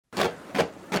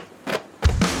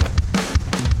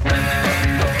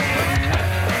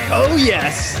Oh,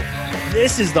 yes.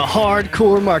 This is the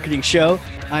Hardcore Marketing Show.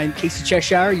 I'm Casey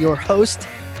Cheshire, your host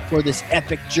for this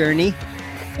epic journey.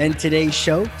 And today's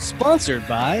show, sponsored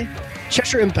by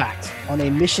Cheshire Impact, on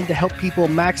a mission to help people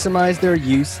maximize their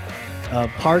use of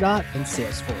Pardot and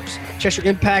Salesforce.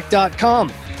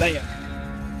 CheshireImpact.com. Bam.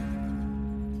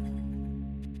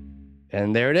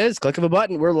 And there it is. Click of a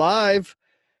button. We're live.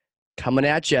 Coming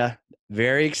at you.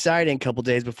 Very exciting. Couple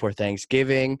days before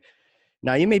Thanksgiving.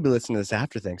 Now, you may be listening to this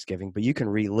after Thanksgiving, but you can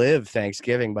relive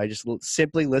Thanksgiving by just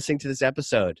simply listening to this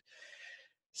episode.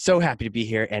 So happy to be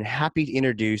here and happy to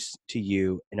introduce to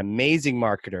you an amazing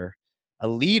marketer, a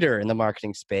leader in the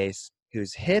marketing space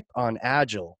who's hip on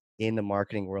agile in the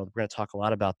marketing world. We're going to talk a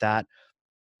lot about that.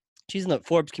 She's in the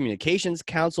Forbes Communications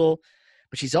Council,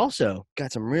 but she's also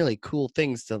got some really cool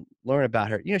things to learn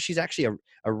about her. You know, she's actually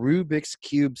a Rubik's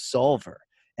Cube solver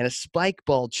and a spike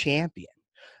ball champion.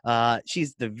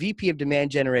 She's the VP of Demand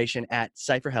Generation at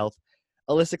Cypher Health.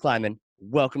 Alyssa Kleinman,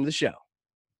 welcome to the show.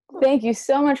 Thank you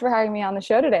so much for having me on the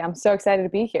show today. I'm so excited to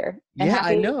be here. And yeah,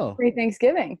 happy I know.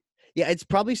 Pre-Thanksgiving. Yeah, it's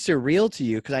probably surreal to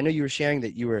you because I know you were sharing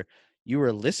that you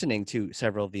were listening to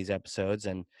several of these episodes,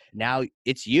 and now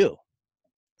it's you.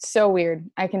 So weird.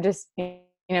 I can just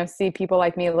see people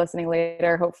like me listening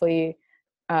later. Hopefully,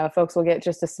 folks will get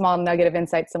just a small nugget of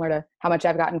insight similar to how much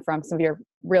I've gotten from some of your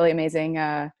really amazing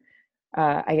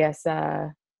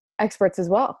experts as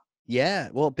well. Yeah,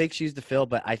 well, big shoes to fill,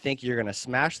 but I think you're going to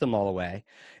smash them all away.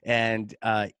 And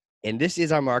this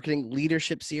is our marketing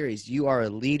leadership series. You are a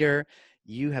leader.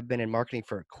 You have been in marketing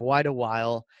for quite a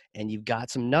while, and you've got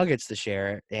some nuggets to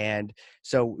share. And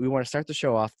so we want to start the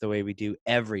show off the way we do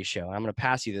every show. I'm going to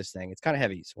pass you this thing. It's kind of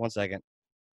heavy, so 1 second.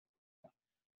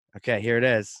 Okay, here it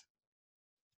is.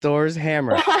 Thor's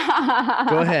hammer.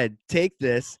 Go ahead, take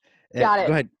this. Got it.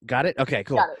 Go ahead. Got it? Okay,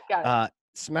 cool. Got it.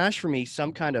 Smash for me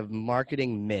some kind of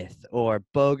marketing myth or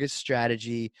bogus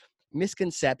strategy,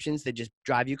 misconceptions that just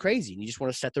drive you crazy and you just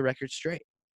want to set the record straight.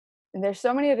 There's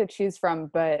so many to choose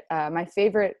from, but my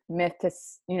favorite myth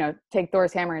to take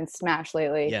Thor's hammer and smash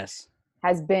lately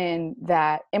has been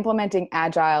that implementing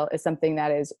agile is something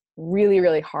that is really,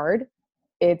 really hard.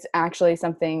 It's actually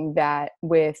something that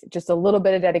with just a little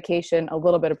bit of dedication, a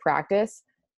little bit of practice,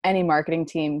 any marketing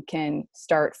team can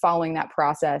start following that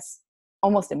process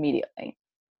almost immediately.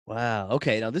 Wow.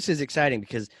 Okay. Now this is exciting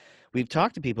because we've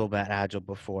talked to people about Agile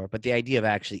before, but the idea of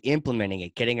actually implementing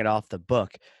it, getting it off the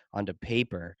book onto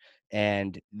paper,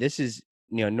 and this is,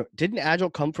 didn't Agile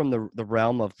come from the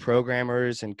realm of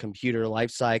programmers and computer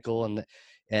lifecycle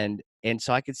and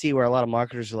so I could see where a lot of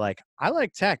marketers are like, I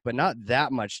like tech, but not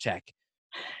that much tech.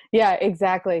 Yeah,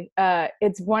 exactly.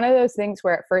 It's one of those things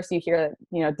where at first you hear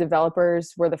that,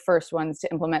 developers were the first ones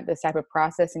to implement this type of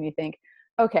process, and you think,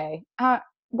 okay,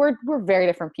 we're very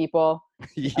different people.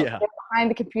 Yeah. We're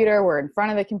behind the computer, we're in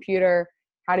front of the computer.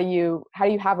 How do you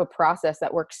have a process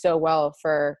that works so well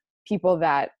for people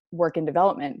that work in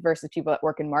development versus people that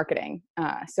work in marketing?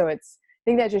 So I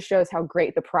think that just shows how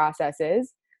great the process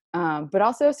is, but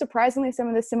also surprisingly some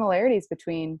of the similarities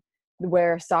between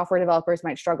where software developers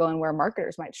might struggle and where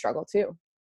marketers might struggle too.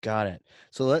 Got it.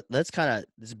 So let's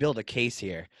build a case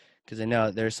here, because I know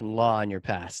there's some law in your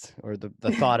past or the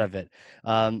thought of it.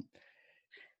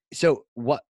 So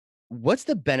what's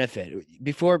the benefit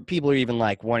before people are even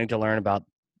like wanting to learn about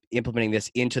implementing this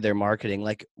into their marketing?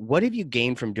 Like, what have you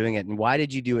gained from doing it, and why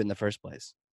did you do it in the first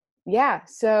place? Yeah.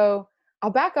 So I'll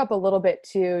back up a little bit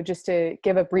too, just to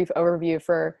give a brief overview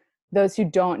for those who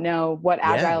don't know what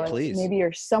Agile is. Maybe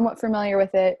you're somewhat familiar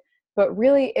with it, but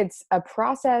really it's a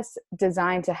process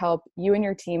designed to help you and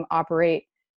your team operate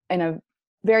in a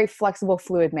very flexible,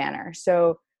 fluid manner.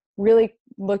 So really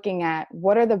looking at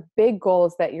what are the big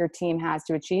goals that your team has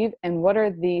to achieve and what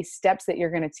are the steps that you're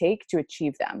going to take to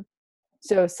achieve them.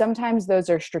 So sometimes those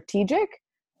are strategic.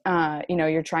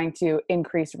 You're trying to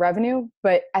increase revenue,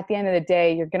 but at the end of the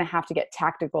day, you're going to have to get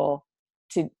tactical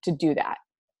to do that.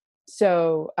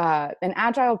 So an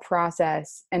agile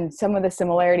process and some of the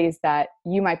similarities that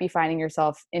you might be finding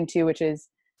yourself into, which is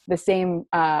the same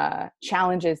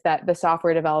challenges that the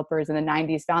software developers in the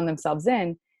 90s found themselves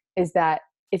in, is that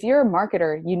if you're a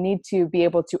marketer, you need to be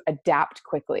able to adapt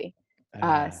quickly.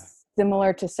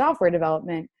 Similar to software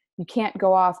development, you can't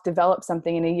go off, develop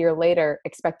something, and a year later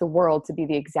expect the world to be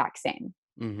the exact same.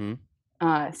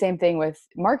 Mm-hmm. Same thing with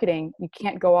marketing. You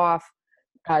can't go off,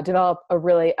 develop a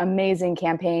really amazing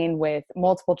campaign with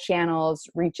multiple channels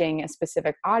reaching a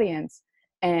specific audience.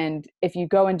 And if you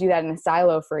go and do that in a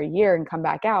silo for a year and come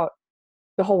back out,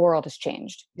 the whole world has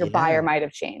changed. Your buyer might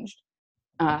have changed.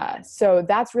 So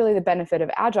that's really the benefit of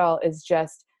Agile, is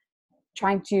just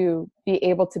trying to be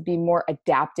able to be more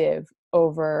adaptive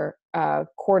over a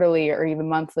quarterly or even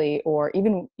monthly or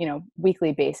even,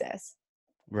 weekly basis.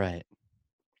 Right.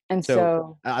 And So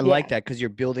so, I like that because you're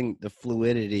building the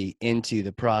fluidity into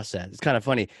the process. It's kind of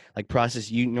funny, like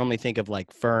process, you normally think of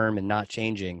like firm and not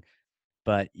changing,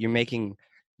 but you're making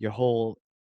your whole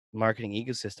marketing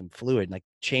ecosystem fluid, like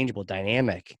changeable,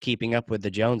 dynamic, keeping up with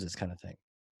the Joneses kind of thing.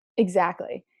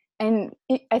 exactly. And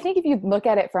I think if you look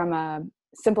at it from a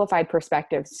simplified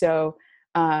perspective, so,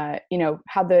 had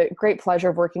the great pleasure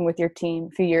of working with your team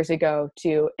a few years ago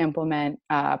to implement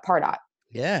Pardot.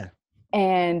 Yeah.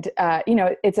 And,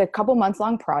 it's a couple months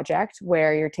long project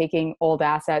where you're taking old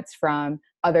assets from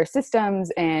other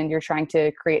systems and you're trying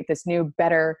to create this new,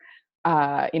 better,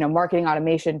 marketing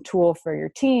automation tool for your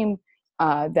team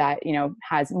that,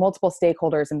 has multiple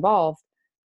stakeholders involved.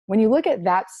 When you look at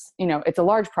that's, it's a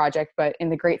large project, but in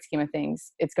the great scheme of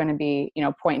things, it's going to be,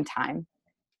 point in time.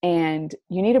 And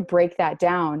you need to break that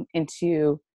down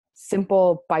into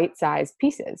simple bite-sized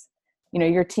pieces.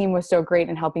 Your team was so great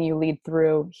in helping you lead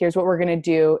through, here's what we're going to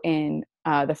do in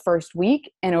the first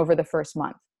week and over the first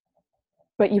month.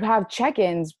 But you have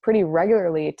check-ins pretty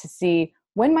regularly to see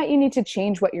when might you need to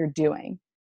change what you're doing.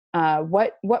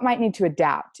 What might need to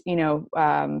adapt.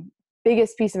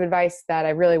 Biggest piece of advice that I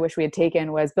really wish we had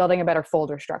taken was building a better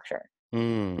folder structure.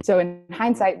 So in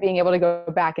hindsight, being able to go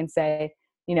back and say,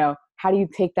 how do you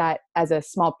take that as a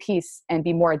small piece and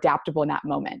be more adaptable in that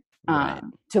moment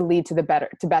to lead to the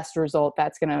best result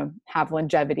that's going to have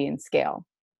longevity and scale.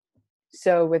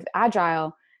 So with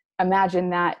Agile, imagine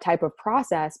that type of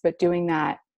process, but doing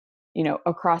that,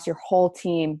 across your whole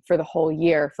team for the whole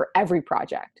year for every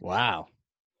project. Wow.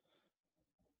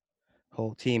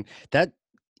 Whole team. That's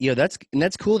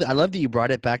cool. I love that you brought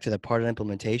it back to the part of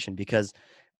implementation, because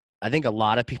I think a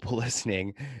lot of people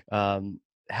listening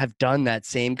have done that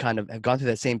same have gone through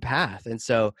that same path. And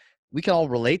so we can all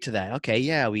relate to that. Okay.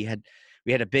 Yeah. We had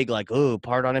a big, like,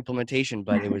 part on implementation,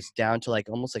 but it was down to like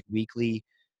almost like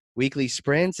weekly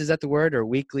sprints. Is that the word? Or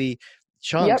weekly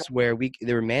chunks where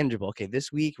they were manageable. Okay.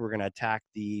 This week we're going to attack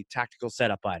the tactical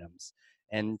setup items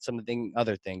and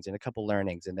other things and a couple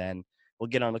learnings. And then we'll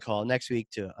get on the call next week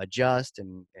to adjust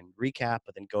and recap,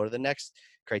 but then go to the next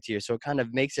criteria. So it kind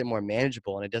of makes it more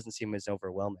manageable and it doesn't seem as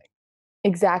overwhelming.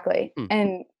 Exactly.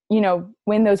 And,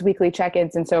 when those weekly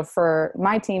check-ins, and so for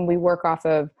my team, we work off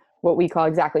of what we call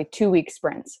exactly 2-week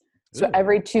sprints. So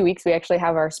every 2 weeks, we actually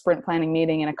have our sprint planning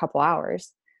meeting in a couple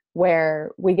hours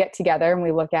where we get together and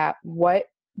we look at what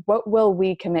will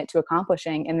we commit to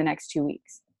accomplishing in the next 2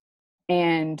 weeks.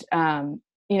 And,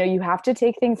 you have to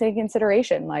take things into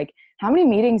consideration. Like, how many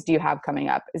meetings do you have coming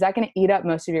up? Is that going to eat up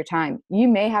most of your time? You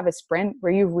may have a sprint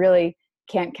where you really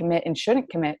can't commit and shouldn't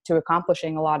commit to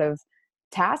accomplishing a lot of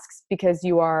tasks because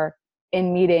you are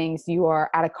in meetings, you are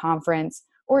at a conference,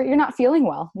 or you're not feeling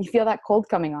well. You feel that cold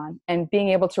coming on. And being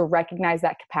able to recognize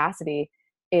that capacity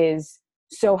is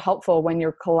so helpful when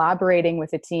you're collaborating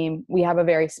with a team. We have a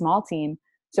very small team.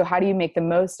 So how do you make the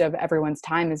most of everyone's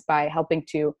time is by helping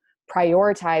to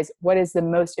prioritize what is the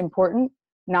most important,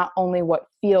 not only what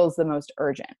feels the most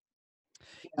urgent.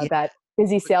 That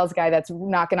busy sales guy that's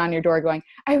knocking on your door going,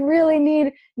 I really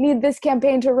need this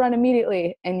campaign to run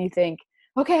immediately. And you think,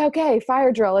 okay,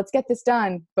 fire drill, let's get this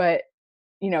done. But,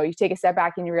 you take a step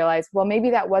back and you realize, well, maybe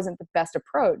that wasn't the best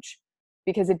approach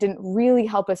because it didn't really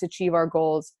help us achieve our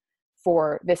goals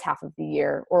for this half of the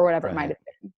year or whatever it might have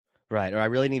been. Right. Or I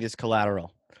really need this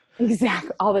collateral.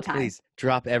 Exactly. All the time. Please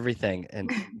drop everything and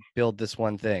build this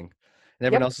one thing. And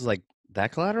everyone else is like,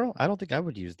 that collateral? I don't think I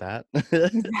would use that.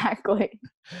 Exactly.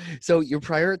 So you're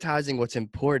prioritizing what's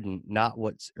important, not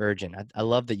what's urgent. I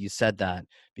love that you said that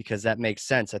because that makes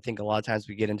sense. I think a lot of times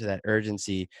we get into that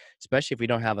urgency, especially if we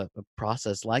don't have a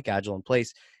process like Agile in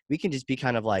place. We can just be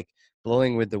kind of like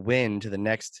blowing with the wind to the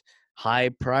next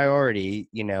high priority,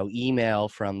 email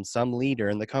from some leader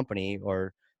in the company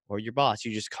or your boss.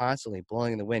 You're just constantly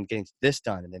blowing in the wind, getting this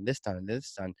done and then this done and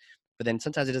this done. But then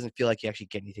sometimes it doesn't feel like you actually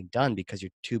get anything done because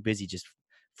you're too busy just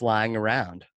flying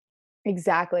around.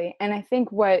 Exactly. And I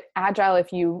think what Agile,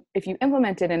 if you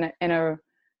implement it in a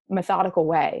methodical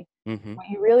way, what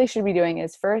you really should be doing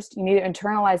is first, you need to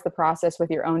internalize the process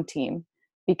with your own team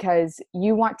because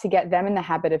you want to get them in the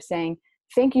habit of saying,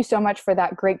 thank you so much for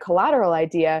that great collateral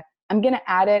idea. I'm going to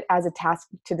add it as a task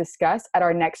to discuss at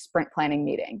our next sprint planning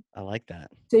meeting. I like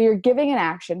that. So you're giving an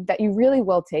action that you really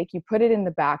will take. You put it in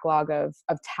the backlog of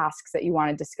tasks that you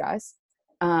want to discuss.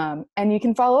 And you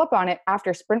can follow up on it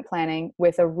after sprint planning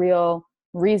with a real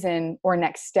reason or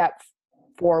next step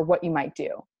for what you might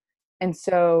do. And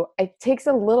so it takes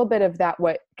a little bit of that,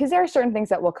 because there are certain things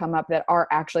that will come up that are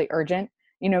actually urgent.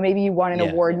 Maybe you won an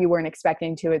award you weren't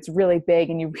expecting to. It's really big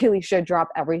and you really should drop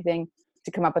everything.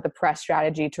 to come up with a press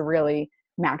strategy to really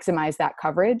maximize that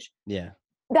coverage. Yeah.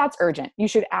 That's urgent. You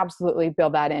should absolutely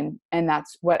build that in. And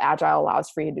that's what Agile allows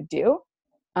for you to do.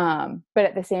 But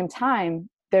at the same time,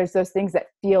 there's those things that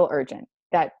feel urgent,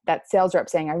 that sales rep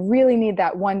saying, I really need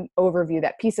that one overview,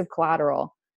 that piece of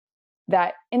collateral,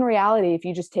 that in reality, if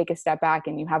you just take a step back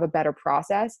and you have a better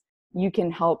process, you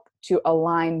can help to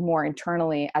align more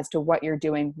internally as to what you're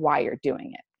doing, why you're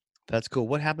doing it. That's cool.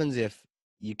 What happens if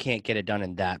you can't get it done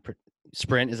in that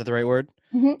sprint? Is that the right word?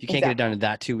 Mm-hmm, If you can't get it done in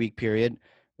that 2-week period,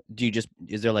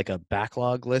 is there like a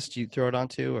backlog list you throw it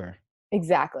onto, or?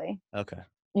 Exactly. Okay.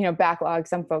 Backlog,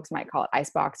 some folks might call it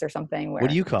icebox or something. What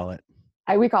do you call it?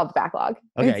 We call it backlog.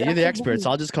 Okay, you're the expert,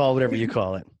 so I'll just call it whatever you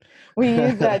call it. We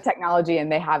use the technology,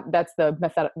 and that's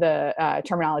the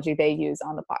terminology they use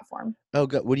on the platform. Oh,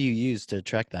 good. What do you use to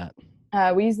track that?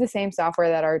 We use the same software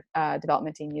that our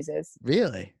development team uses.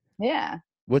 Really? Yeah.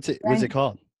 What's it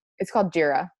called? It's called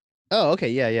Jira. Oh, okay.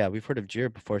 Yeah. We've heard of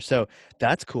Jira before. So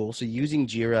that's cool. So using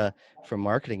Jira for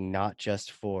marketing, not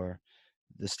just for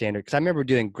the standard, because I remember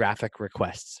doing graphic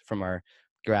requests from our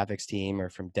graphics team or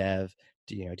from dev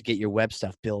to get your web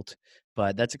stuff built.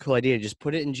 But that's a cool idea to just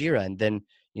put it in Jira and then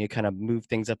kind of move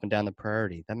things up and down the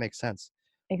priority. That makes sense.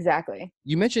 Exactly.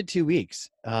 You mentioned 2 weeks.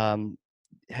 Was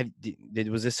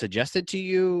this suggested to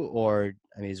you, or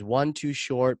is 1 too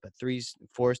short, but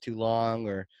 4 is too long,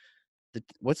 or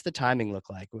what's the timing look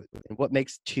like? What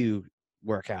makes 2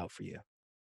 work out for you?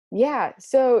 Yeah.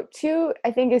 So 2,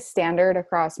 I think, is standard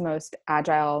across most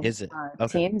Agile Is it?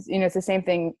 Okay. teams. It's the same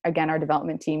thing. Again, our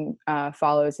development team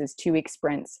follows is 2-week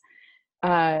sprints.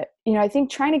 I think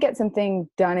trying to get something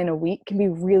done in a week can be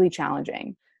really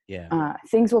challenging. Yeah.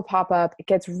 Things will pop up. It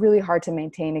gets really hard to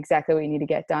maintain exactly what you need to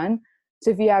get done. So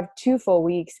if you have 2 full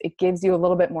weeks, it gives you a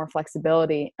little bit more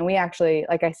flexibility. And we actually,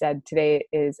 like I said, today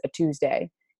is a Tuesday.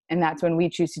 And that's when we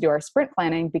choose to do our sprint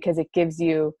planning, because it gives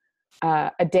you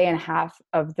a day and a half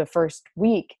of the first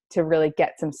week to really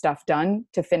get some stuff done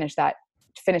to finish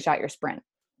out your sprint.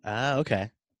 Okay.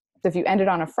 So if you end it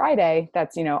on a Friday,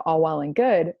 that's, all well and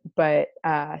good, but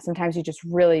sometimes you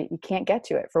can't get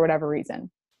to it for whatever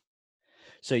reason.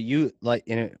 So you like,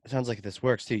 and it sounds like this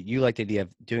works too. You like the idea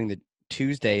of doing the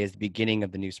Tuesday as the beginning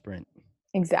of the new sprint.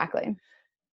 Exactly.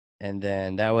 And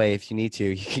then that way, if you need to,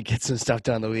 you can get some stuff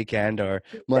done the weekend or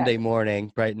Monday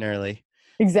morning, bright and early.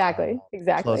 Exactly.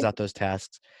 Close out those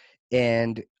tasks.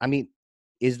 And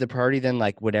is the priority then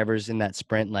like whatever's in that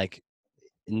sprint, like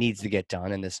needs to get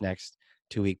done in this next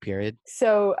 2-week period?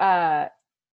 So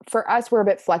for us, we're a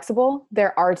bit flexible.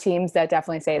 There are teams that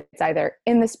definitely say it's either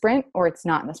in the sprint or it's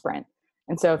not in the sprint.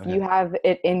 And so if you have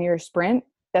it in your sprint,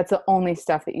 that's the only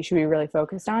stuff that you should be really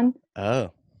focused on.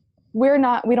 Oh. We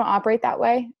don't operate that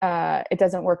way. It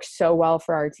doesn't work so well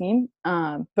for our team.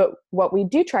 But what we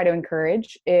do try to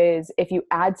encourage is if you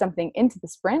add something into the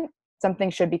sprint, something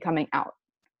should be coming out.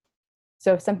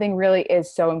 So if something really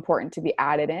is so important to be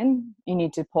added in, you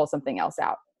need to pull something else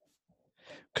out.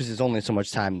 Because there's only so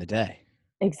much time in the day.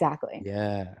 Exactly.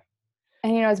 Yeah.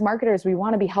 And, as marketers, we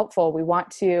want to be helpful. We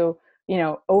want to,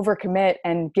 overcommit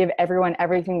and give everyone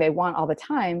everything they want all the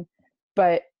time.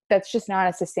 But that's just not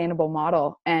a sustainable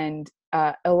model. And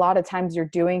a lot of times you're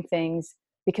doing things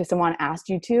because someone asked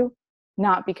you to,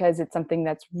 not because it's something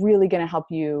that's really going to help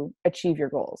you achieve your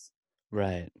goals.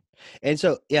 Right. And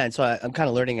so, I'm kind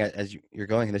of learning as you're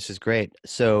going. This is great.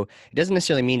 So it doesn't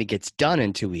necessarily mean it gets done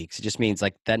in 2 weeks. It just means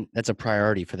like that's a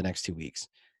priority for the next 2 weeks.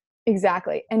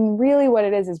 Exactly. And really what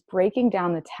it is breaking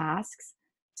down the tasks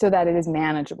so that it is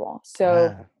manageable.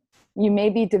 So you may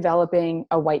be developing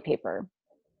a white paper.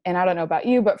 And I don't know about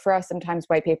you, but for us, sometimes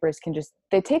white papers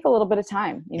they take a little bit of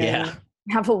time. You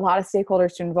have a lot of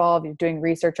stakeholders to involve. You're doing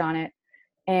research on it.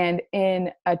 And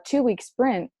in a 2-week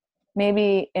sprint,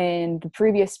 maybe in the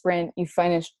previous sprint, you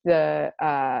finished the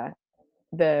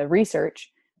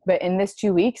research, but in this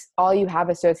 2 weeks, all you have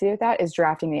associated with that is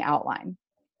drafting the outline.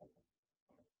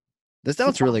 This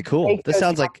sounds really cool. This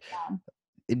sounds like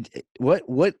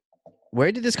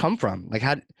where did this come from? Like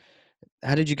how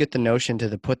did you get the notion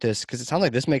to put this? Because it sounds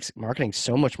like this makes marketing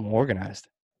so much more organized.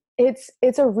 It's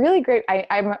a really great.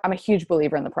 I'm a huge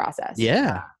believer in the process.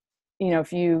 Yeah.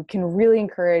 If you can really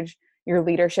encourage your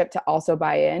leadership to also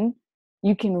buy in,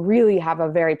 you can really have a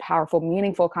very powerful,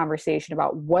 meaningful conversation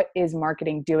about what is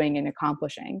marketing doing and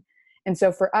accomplishing. And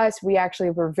so for us,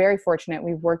 we're very fortunate.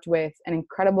 We've worked with an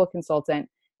incredible consultant.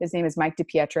 His name is Mike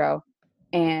DiPietro,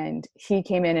 and he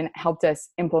came in and helped us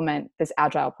implement this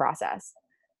agile process.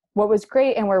 What was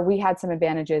great and where we had some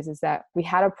advantages is that we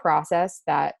had a process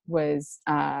that was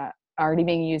already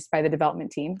being used by the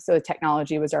development team. So the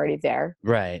technology was already there.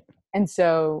 Right. And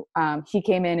so he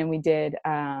came in and we did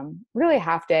really a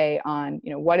half day on,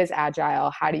 what is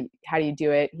agile? How do you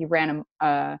do it? He ran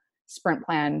a sprint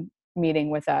plan meeting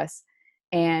with us.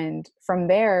 And from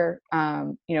there,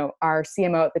 our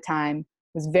CMO at the time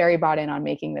was very bought in on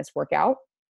making this work out.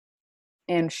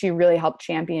 And she really helped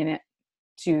champion it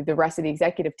to the rest of the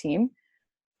executive team.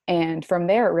 And from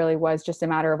there, it really was just a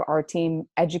matter of our team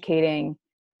educating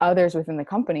others within the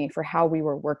company for how we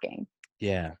were working.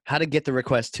 Yeah. How to get the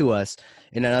request to us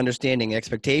and an understanding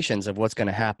expectations of what's going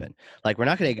to happen. Like, we're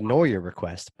not going to ignore your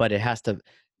request, but it has to,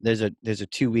 there's a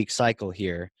 2-week cycle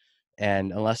here.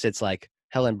 And unless it's like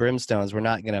hell and brimstones, we're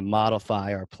not going to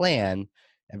modify our plan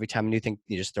every time a new thing.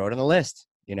 You just throw it on the list,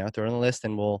 throw it on the list,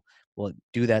 and we'll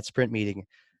do that sprint meeting.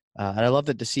 And I love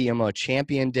that the CMO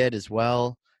champion did as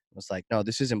well. It was like, no,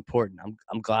 this is important.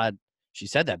 I'm glad she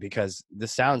said that, because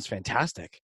this sounds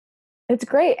fantastic. It's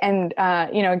great. And,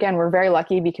 again, we're very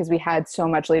lucky because we had so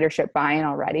much leadership buy-in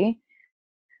already.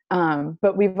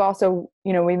 But we've also,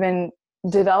 we've been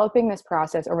developing this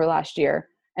process over the last year.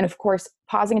 And of course,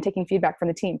 pausing and taking feedback from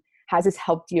the team. Has this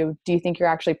helped you? Do you think you're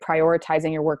actually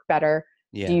prioritizing your work better?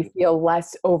 Yeah. Do you feel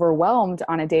less overwhelmed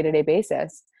on a day-to-day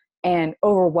basis? And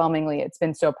overwhelmingly, it's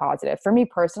been so positive for me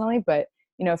personally, but,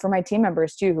 for my team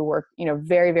members too, who work,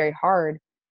 very, very hard.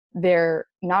 They're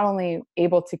not only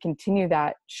able to continue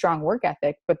that strong work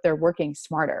ethic, but they're working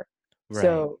smarter. Right.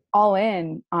 So all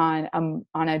in on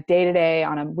a day-to-day,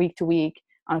 on a week-to-week,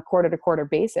 on a quarter-to-quarter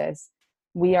basis,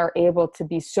 we are able to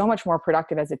be so much more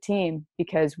productive as a team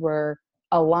because we're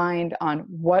aligned on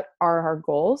what are our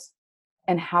goals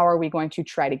and how are we going to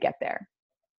try to get there.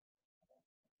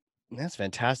 That's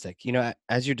fantastic.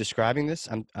 As you're describing this,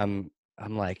 I'm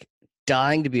like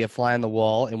dying to be a fly on the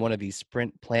wall in one of these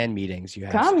sprint plan meetings you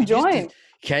have. Come join.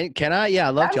 Can I? Yeah,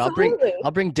 I'd love Absolutely. to.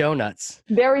 I'll bring donuts.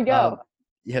 There we go.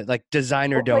 Like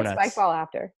designer donuts. Play spike ball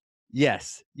after.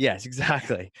 Yes,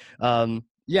 exactly.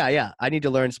 Yeah. I need to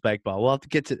learn spike ball. We'll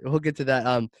get to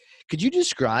that. Could you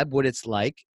describe what it's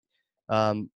like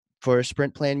for a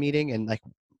sprint plan meeting, and like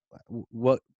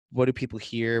what do people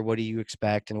hear? What do you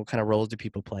expect? And what kind of roles do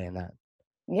people play in that?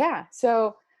 Yeah.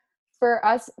 So for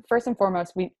us, first and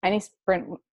foremost, any sprint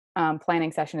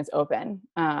planning session is open.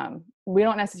 We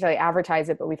don't necessarily advertise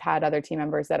it, but we've had other team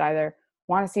members that either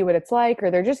want to see what it's like or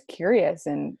they're just curious.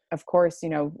 And of course,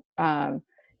 it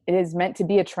is meant to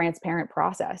be a transparent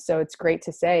process. So it's great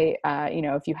to say,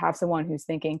 if you have someone who's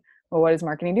thinking, well, what does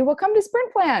marketing do? Well, come to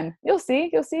Sprint Plan. You'll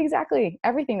see exactly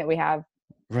everything that we have.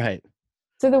 Right.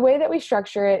 So the way that we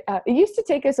structure it, it used to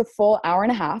take us a full hour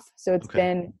and a half. So it's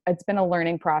been a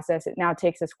learning process. It now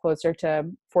takes us closer to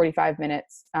 45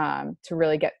 minutes to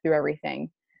really get through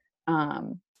everything.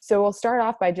 So we'll start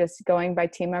off by just going by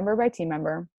team member.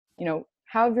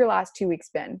 How have your last 2 weeks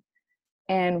been?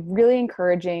 And really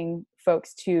encouraging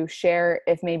folks to share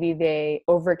if maybe they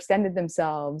overextended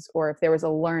themselves or if there was a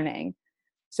learning.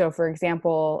 So for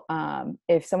example,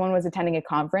 if someone was attending a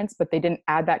conference, but they didn't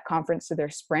add that conference to their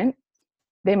sprint,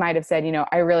 they might have said,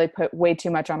 I really put way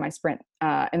too much on my sprint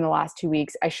in the last 2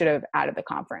 weeks. I should have added the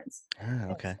conference.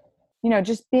 Okay.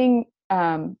 Just being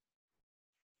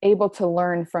able to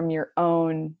learn from your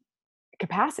own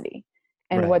capacity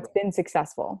and what's been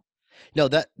successful. No,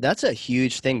 that's a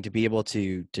huge thing, to be able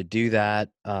to do that,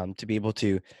 to be able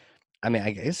to, I mean,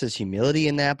 I guess there's humility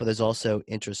in that, but there's also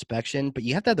introspection, but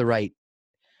you have to have the right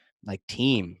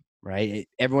team, right?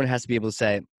 Everyone has to be able to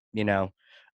say,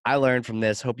 I learned from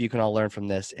this, hope you can all learn from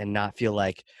this, and not feel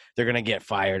like they're going to get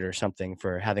fired or something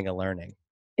for having a learning.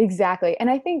 Exactly.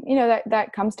 And I think,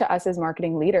 that comes to us as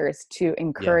marketing leaders to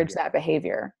encourage that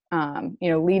behavior,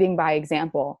 leading by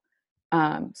example.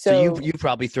 So you've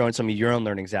probably thrown some of your own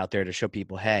learnings out there to show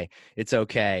people, hey, it's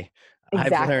okay.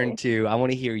 Exactly. I've learned too. I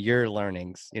want to hear your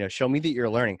learnings. Show me that you're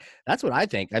learning. That's what I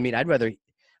think. I mean, I'd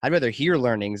rather hear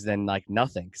learnings than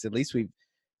nothing, because at least we've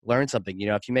learned something.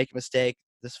 If you make a mistake,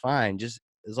 that's fine. Just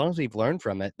as long as we've learned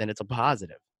from it, then it's a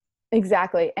positive.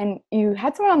 Exactly. And you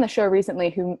had someone on the show recently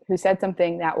who said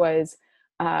something that was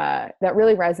that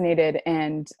really resonated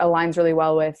and aligns really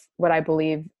well with what I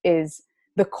believe is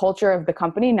the culture of the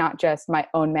company, not just my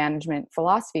own management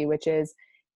philosophy, which is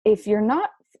if you're not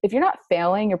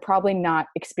failing, you're probably not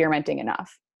experimenting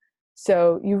enough.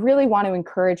 So you really want to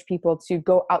encourage people to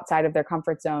go outside of their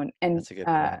comfort zone. And that's a good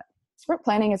point. Sprint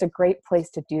planning is a great place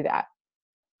to do that.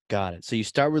 Got it. So you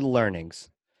start with learnings.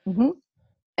 Mm-hmm.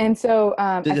 And so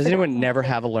does anyone never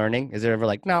have a learning? Is it ever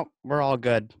like, no, we're all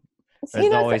good?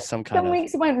 There's always some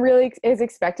weeks went really as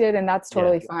expected, and that's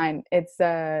totally fine. It's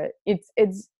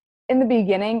in the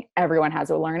beginning, everyone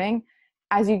has a learning.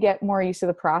 As you get more used to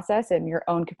the process and your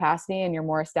own capacity and you're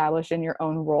more established in your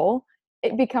own role,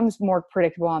 it becomes more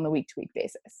predictable on the week to week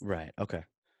basis. Right. Okay.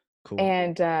 Cool.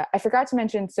 And I forgot to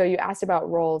mention, so you asked about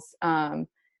roles. When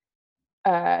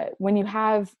you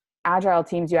have agile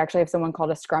teams, you actually have someone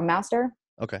called a scrum master.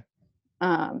 Okay.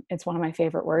 It's one of my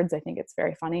favorite words. I think it's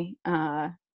very funny.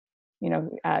 It's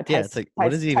like, what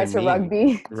does it even mean?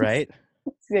 Rugby. Right.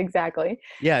 Exactly.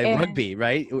 Yeah. And, rugby,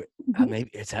 right?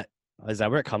 Maybe is that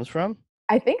where it comes from?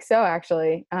 I think so,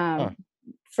 actually.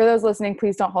 For those listening,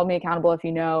 please don't hold me accountable if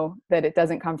you know that it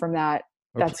doesn't come from that.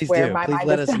 Or That's please where do. my Please mind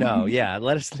let is us know. going. Yeah,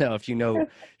 let us know if you know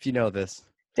this.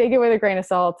 Take it with a grain of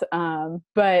salt.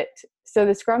 But so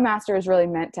the Scrum Master is really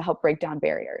meant to help break down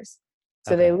barriers.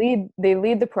 So Okay. they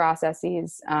lead the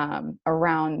processes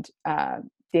around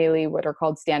daily, what are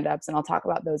called stand-ups, and I'll talk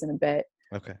about those in a bit.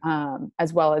 Okay.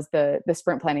 As well as the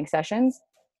sprint planning sessions.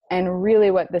 And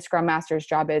really what the Scrum Master's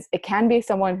job is, it can be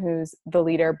someone who's the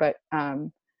leader, but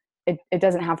it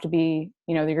doesn't have to be,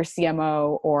 your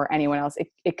CMO or anyone else.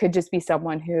 It could just be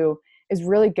someone who is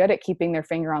really good at keeping their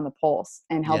finger on the pulse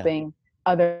and helping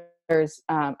others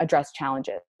address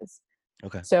challenges.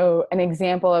 Okay. So an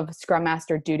example of Scrum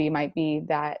Master duty might be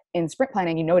that in sprint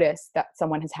planning, you notice that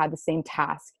someone has had the same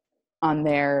task on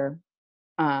their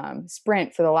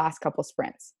sprint for the last couple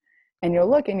sprints. And you'll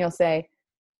look and you'll say,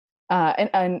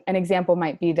 an example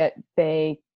might be that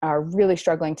they are really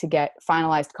struggling to get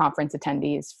finalized conference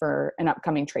attendees for an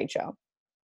upcoming trade show.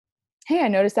 Hey, I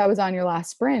noticed that was on your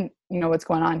last sprint. What's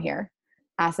going on here?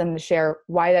 Ask them to share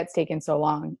why that's taken so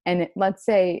long. And let's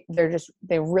say they're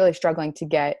really struggling to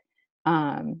get,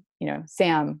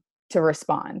 Sam to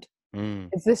respond.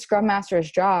 It's the Scrum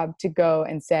Master's job to go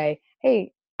and say,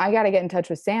 hey, I got to get in touch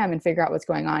with Sam and figure out what's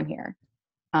going on here.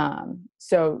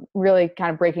 So really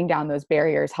kind of breaking down those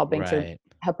barriers, helping to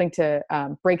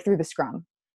break through the scrum.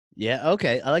 Yeah.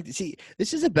 Okay. I like to see,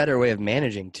 this is a better way of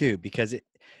managing too, because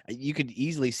you could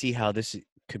easily see how this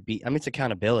could be. I mean, it's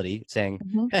accountability saying,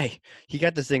 hey, you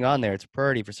got this thing on there. It's a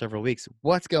priority for several weeks.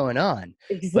 What's going on?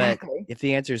 Exactly. But if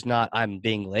the answer is not, I'm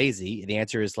being lazy, the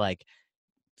answer is like,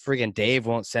 friggin' Dave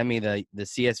won't send me the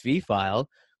CSV file,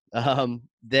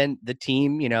 then the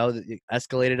team,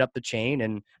 escalated up the chain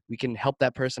and we can help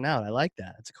that person out. I like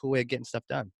that. It's a cool way of getting stuff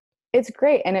done. It's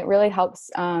great. And it really helps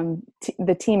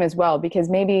the team as well, because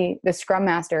maybe the Scrum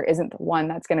Master isn't the one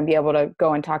that's going to be able to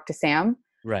go and talk to Sam.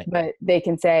 Right. But they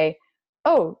can say,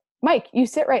 oh, Mike, you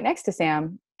sit right next to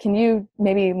Sam. Can you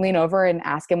maybe lean over and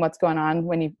ask him what's going on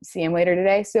when you see him later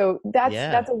today? So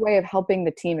that's a way of helping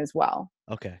the team as well.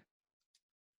 Okay.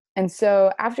 And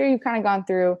so after you've kind of gone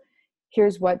through,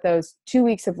 here's what those 2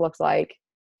 weeks have looked like.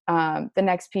 The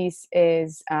next piece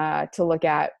is to look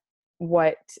at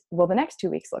what will the next 2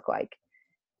 weeks look like.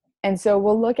 And so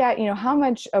we'll look at, how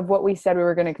much of what we said we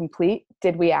were going to complete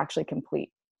did we actually complete?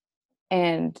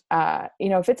 And,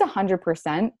 if it's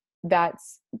 100%,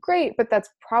 that's great, but that's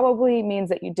probably means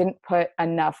that you didn't put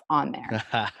enough on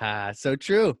there. So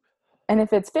true. And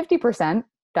if it's 50%,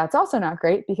 that's also not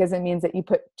great, because it means that you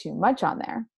put too much on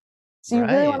there. So you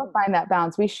really want to find that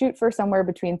balance. We shoot for somewhere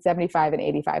between 75 and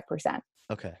 85%.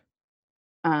 Okay.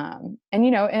 And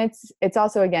it's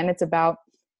also, again, it's about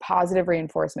positive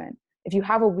reinforcement. If you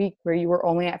have a week where you were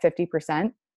only at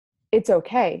 50%, it's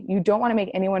okay. You don't want to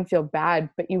make anyone feel bad,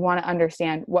 but you want to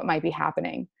understand what might be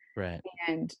happening. Right.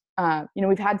 And,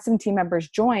 we've had some team members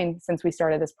join since we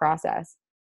started this process.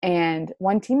 And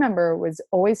one team member was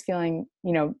always feeling,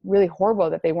 really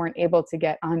horrible that they weren't able to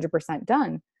get 100%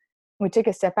 done. We took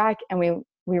a step back and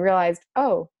we realized,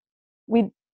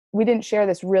 we didn't share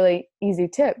this really easy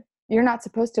tip. You're not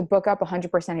supposed to book up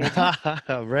 100% of your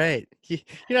time. Right.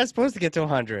 You're not supposed to get to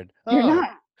 100. You're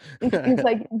not. It's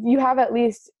like you have at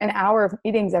least an hour of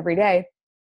meetings every day.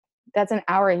 That's an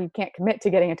hour you can't commit to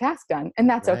getting a task done, and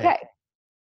that's okay.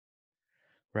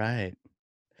 Right.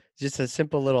 Just a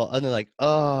simple little, and they're like,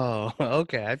 oh,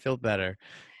 okay, I feel better.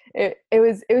 It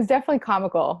was definitely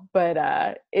comical,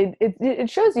 but it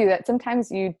shows you that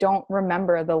sometimes you don't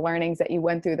remember the learnings that you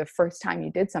went through the first time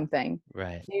you did something.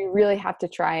 Right. You really have to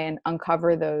try and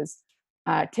uncover those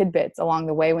tidbits along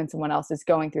the way when someone else is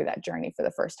going through that journey for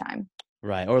the first time.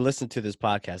 Right. Or listen to this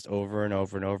podcast over and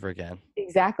over and over again.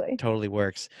 Exactly. Totally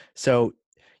works. So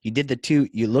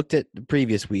you looked at the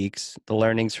previous weeks, the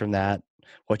learnings from that,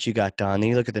 what you got done. Then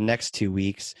you look at the next 2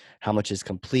 weeks, how much is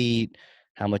complete,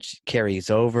 how much carries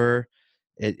over.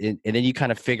 And then you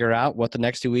kind of figure out what the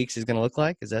next 2 weeks is going to look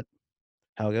like. Is that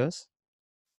how it goes?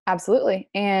 Absolutely.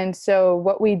 And so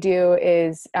what we do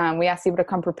is we ask people to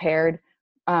come prepared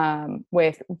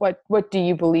with what do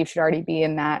you believe should already be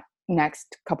in that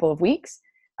next couple of weeks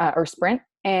or sprint.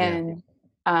 And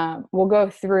we'll go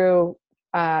through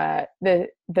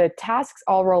the tasks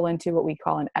all roll into what we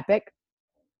call an epic.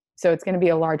 So it's going to be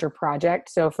a larger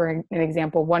project. So for an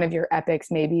example, one of your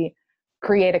epics, maybe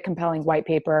create a compelling white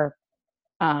paper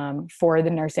for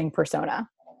the nursing persona.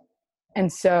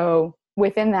 And so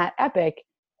within that epic,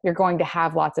 you're going to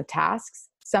have lots of tasks.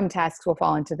 Some tasks will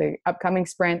fall into the upcoming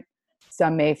sprint.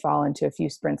 Some may fall into a few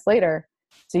sprints later.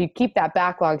 So you keep that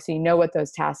backlog so you know what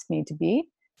those tasks need to be,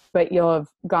 but you'll have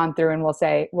gone through and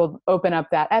we'll open up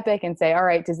that epic and say, all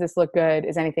right, does this look good?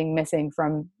 Is anything missing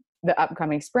from the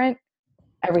upcoming sprint?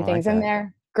 Everything's in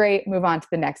there. Great. Move on to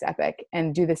the next epic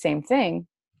and do the same thing.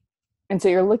 And so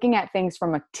you're looking at things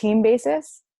from a team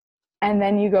basis, and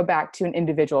then you go back to an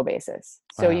individual basis.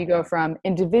 So you go from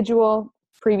individual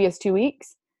previous 2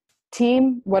 weeks,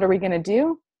 team, what are we going to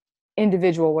do?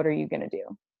 Individual, what are you going to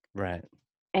do? Right.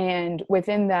 And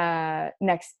within the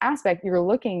next aspect, you're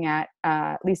looking at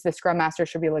least the Scrum Master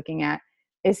should be looking at,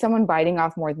 is someone biting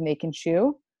off more than they can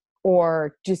chew?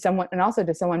 Or does someone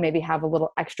maybe have a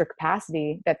little extra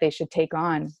capacity that they should take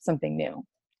on something new?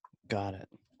 Got it.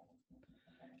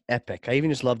 Epic. I even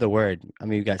just love the word. I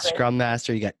mean, you got Scrum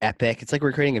Master, you got epic. It's like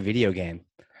we're creating a video game.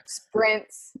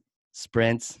 Sprints.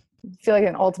 I feel like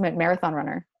an ultimate marathon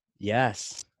runner.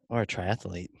 Yes. Or a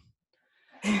triathlete.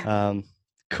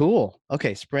 Cool.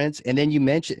 Okay. Sprints. And then you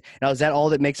mentioned, now is that all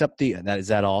that makes up is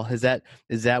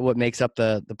that what makes up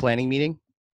the planning meeting?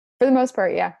 For the most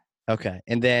part, yeah. Okay.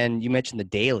 And then you mentioned the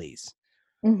dailies.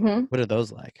 Mm-hmm. What are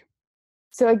those like?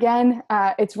 So again,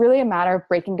 it's really a matter of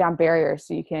breaking down barriers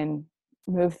so you can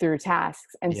move through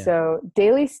tasks. And so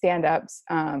daily stand-ups,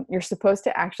 you're supposed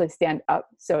to actually stand up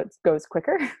so it goes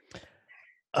quicker.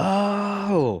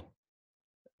 Oh,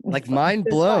 like mind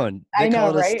blown. They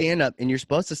call it a stand-up, and you're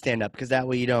supposed to stand up because that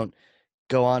way you don't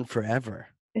go on forever.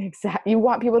 Exactly. You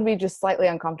want people to be just slightly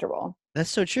uncomfortable. That's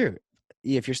so true.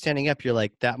 If you're standing up, you're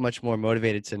like that much more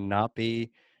motivated to not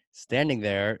be standing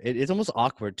there. It's almost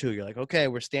awkward too. You're like, okay,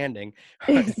 we're standing.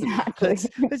 Exactly.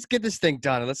 let's get this thing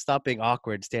done. Let's stop being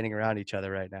awkward standing around each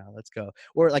other right now. Let's go.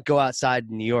 Or like go outside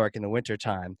in New York in the winter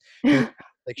time.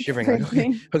 Like shivering,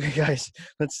 like, okay, guys,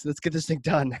 let's get this thing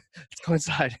done. Let's go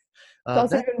inside. It's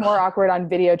also even more awkward on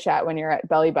video chat when you're at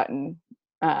belly button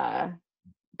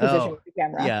position with the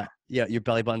camera. Yeah. Your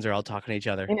belly buttons are all talking to each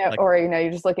other. Or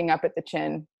you're just looking up at the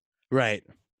chin. Right.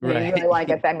 You really want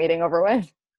to get that meeting over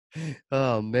with.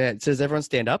 Oh man! So does everyone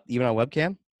stand up even on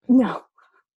webcam? No.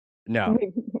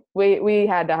 We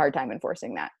had a hard time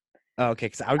enforcing that. Oh, okay,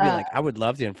 because I would be I would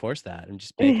love to enforce that and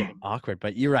just make it awkward.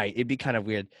 But you're right; it'd be kind of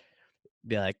weird.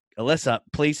 Be like, Alyssa,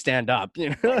 please stand up.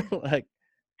 Like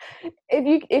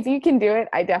if you can do it,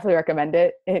 I definitely recommend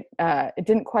it. It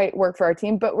didn't quite work for our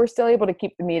team, but we're still able to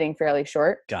keep the meeting fairly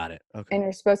short. Got it. Okay. And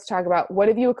you're supposed to talk about what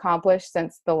have you accomplished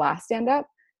since the last stand up?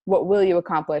 What will you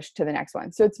accomplish to the next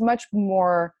one? So it's much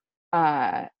more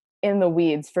in the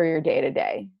weeds for your day to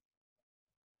day.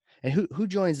 And who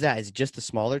joins that? Is it just the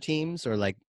smaller teams or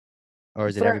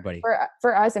is it everybody?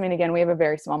 For us, I mean, again, we have a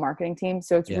very small marketing team.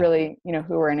 So it's really, who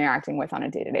we're interacting with on a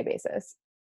day-to-day basis.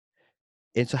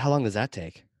 And so how long does that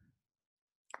take?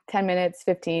 10 minutes,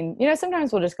 15.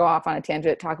 Sometimes we'll just go off on a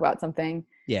tangent, talk about something.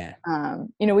 Yeah.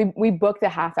 We booked a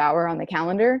half hour on the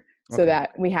calendar so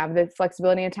that we have the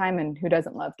flexibility and time, and who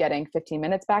doesn't love getting 15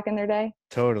 minutes back in their day?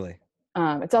 Totally.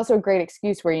 It's also a great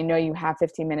excuse where you have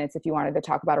 15 minutes if you wanted to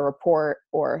talk about a report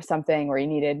or something, or you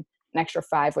needed an extra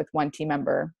 5 with one team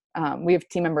member. We have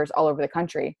team members all over the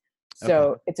country.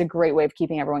 So it's a great way of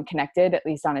keeping everyone connected, at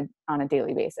least on a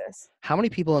daily basis. How many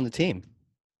people on the team?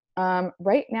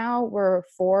 Right now we're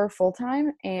 4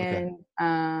 full-time, and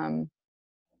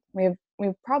we have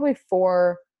probably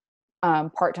 4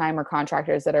 part-time or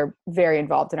contractors that are very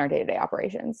involved in our day-to-day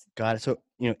operations. Got it. So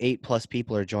 8+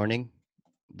 people are joining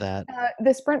that.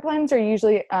 The sprint plans are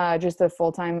usually just the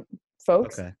full-time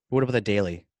folks. Okay. What about the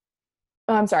daily?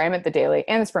 I'm sorry, I meant the daily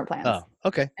and the sprint plans. Oh,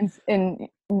 okay. And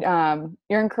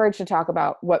you're encouraged to talk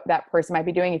about what that person might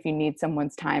be doing. If you need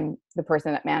someone's time, the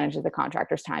person that manages the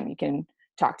contractor's time, you can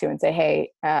talk to and say,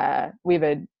 hey, we have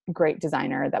a great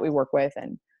designer that we work with,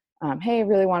 and hey,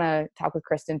 really want to talk with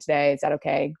Kristen today. Is that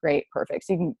okay? Great. Perfect.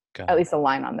 So you can at least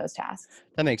align on those tasks.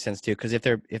 That makes sense too. Because if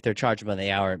they're charged by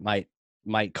the hour, it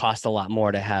might cost a lot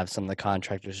more to have some of the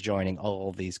contractors joining all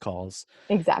of these calls.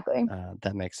 Exactly.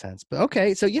 That makes sense. But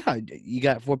okay. So yeah, you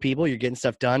got 4 people, you're getting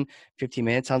stuff done. 15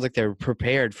 minutes. Sounds like they're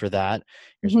prepared for that.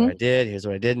 Here's what I did. Here's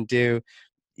what I didn't do.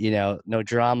 No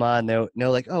drama, no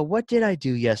like, oh, what did I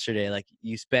do yesterday? Like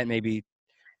you spent maybe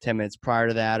 10 minutes prior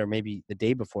to that, or maybe the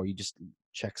day before, you just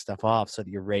check stuff off so that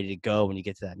you're ready to go when you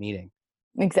get to that meeting.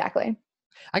 Exactly.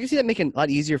 I can see that making it a lot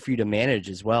easier for you to manage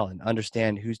as well and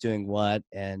understand who's doing what.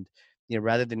 And,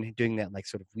 rather than doing that like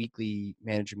sort of weekly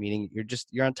manager meeting,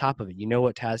 you're on top of it. You know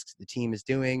what tasks the team is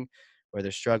doing, where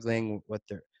they're struggling, what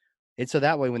It's so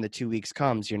that way when the 2 weeks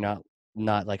comes, you're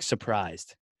not like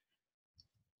surprised.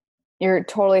 You're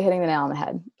totally hitting the nail on the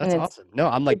head. That's awesome. No,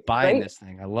 I'm like buying great. this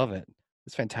thing. I love it.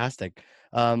 It's fantastic.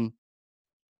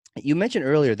 You mentioned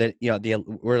earlier that, the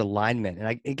word alignment,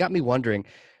 and it got me wondering,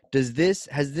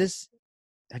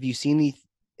 have you seen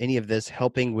any of this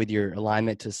helping with your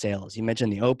alignment to sales? You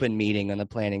mentioned the open meeting on the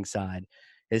planning side.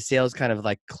 Is sales kind of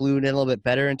like clued in a little bit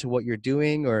better into what you're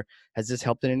doing, or has this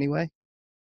helped in any way?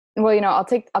 Well, I'll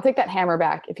take that hammer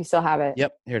back if you still have it.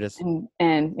 Yep, here it is. And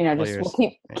just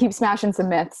we'll keep smashing some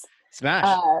myths. Smash.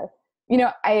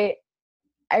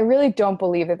 I really don't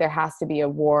believe that there has to be a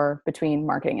war between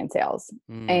marketing and sales.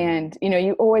 And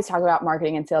you always talk about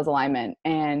marketing and sales alignment,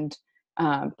 and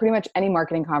pretty much any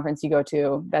marketing conference you go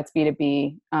to that's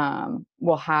B2B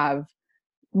will have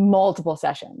multiple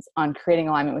sessions on creating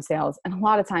alignment with sales. And a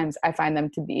lot of times I find them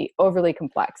to be overly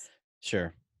complex.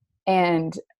 Sure.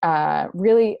 And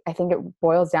really, I think it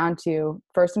boils down to,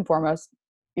 first and foremost,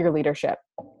 your leadership.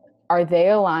 Are they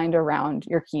aligned around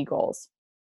your key goals?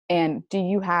 And do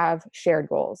you have shared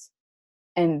goals?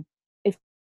 And if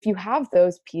you have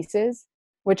those pieces,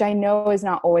 which I know is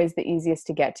not always the easiest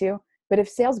to get to, but if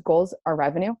sales goals are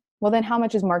revenue, well, then how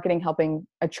much is marketing helping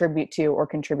attribute to or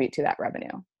contribute to that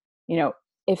revenue?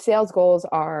 If sales goals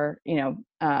are,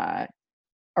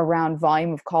 around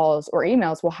volume of calls or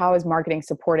emails, well, how is marketing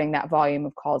supporting that volume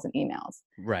of calls and emails?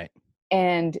 Right.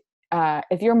 And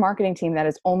if you're a marketing team that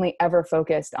is only ever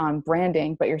focused on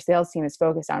branding, but your sales team is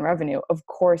focused on revenue, of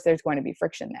course, there's going to be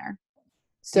friction there.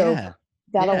 So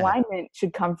that alignment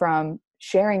should come from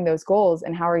sharing those goals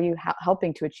and how are you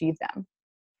helping to achieve them?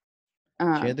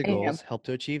 Share the goals, help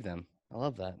to achieve them. I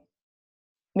love that.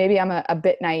 Maybe I'm a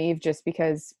bit naive just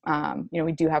because,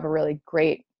 we do have a really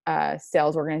great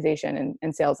sales organization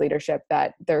and sales leadership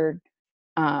that they're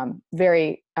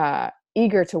very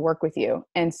eager to work with you.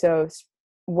 And so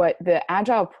what the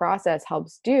agile process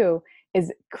helps do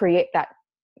is create that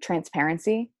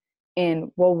transparency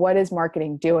in, well, what is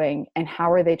marketing doing and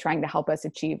how are they trying to help us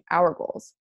achieve our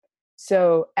goals?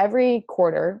 So every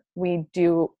quarter we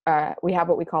have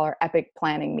what we call our epic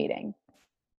planning meeting.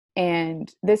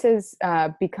 And this has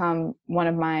become one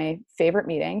of my favorite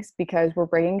meetings because we're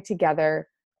bringing together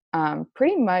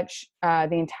pretty much the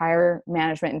entire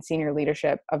management and senior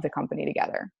leadership of the company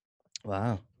together.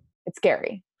 Wow. It's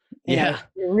scary. You're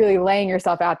really laying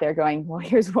yourself out there going, well,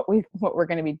 here's what we're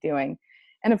going to be doing.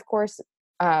 And of course,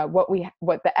 what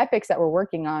the epics that we're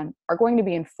working on are going to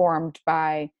be informed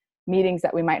by meetings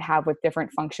that we might have with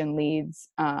different function leads,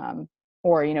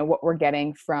 or, what we're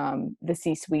getting from the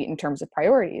C-suite in terms of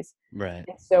priorities. Right.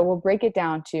 And so we'll break it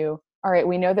down to, all right,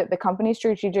 we know that the company's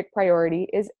strategic priority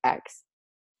is X.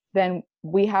 Then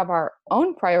we have our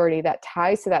own priority that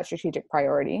ties to that strategic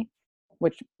priority,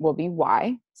 which will be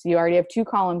Y. So you already have two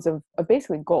columns of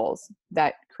basically goals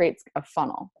that creates a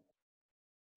funnel.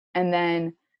 And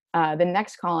then the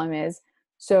next column is,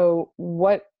 so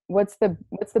what's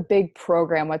the big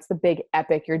program? What's the big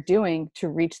epic you're doing to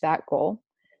reach that goal?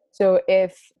 So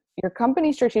if your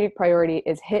company's strategic priority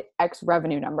is hit X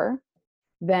revenue number,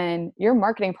 then your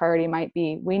marketing priority might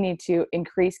be, we need to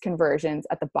increase conversions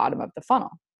at the bottom of the funnel.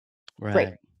 Right.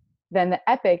 Great. Then the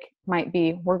epic might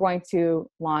be, we're going to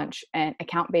launch an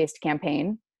account-based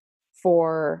campaign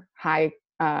for high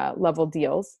level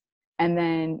deals. And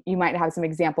then you might have some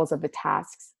examples of the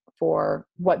tasks for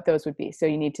what those would be. So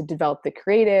you need to develop the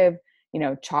creative,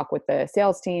 talk with the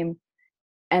sales team.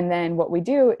 And then what we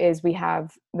do is we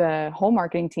have the whole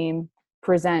marketing team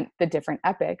present the different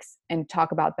epics and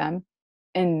talk about them.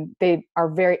 And they are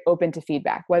very open to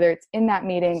feedback, whether it's in that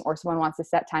meeting or someone wants to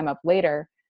set time up later.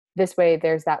 This way,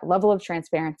 there's that level of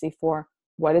transparency for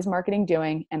what is marketing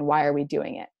doing and why are we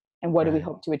doing it? And what do we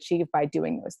hope to achieve by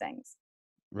doing those things?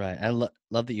 Right. I love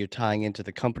that you're tying into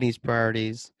the company's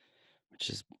priorities, which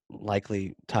is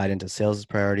likely tied into sales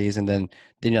priorities. And then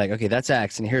you're like, okay, that's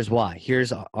X and here's why.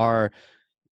 Here's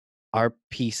our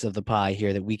piece of the pie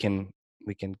here that we can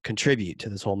contribute to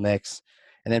this whole mix.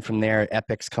 And then from there,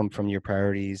 epics come from your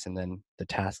priorities and then the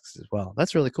tasks as well.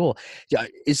 That's really cool. Yeah,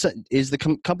 is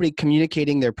the company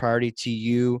communicating their priority to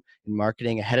you in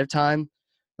marketing ahead of time?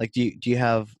 Like, do you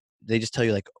have, they just tell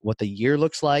you like what the year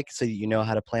looks like so you know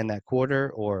how to plan that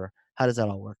quarter, or how does that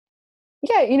all work?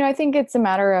 Yeah, I think it's a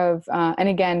matter of, and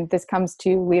again, this comes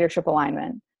to leadership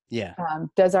alignment. Yeah.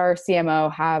 Does our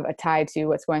CMO have a tie to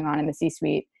what's going on in the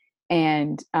C-suite?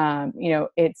 And,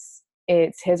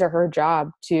 it's his or her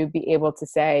job to be able to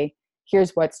say,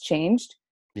 here's what's changed,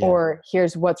 or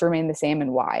here's what's remained the same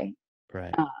and why.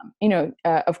 Right.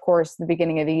 Of course, the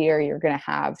beginning of the year, you're going to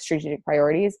have strategic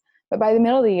priorities, but by the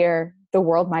middle of the year, the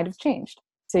world might have changed.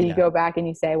 So you go back and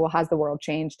you say, well, has the world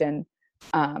changed? And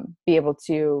be able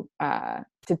to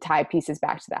tie pieces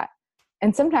back to that.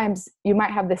 And sometimes you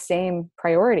might have the same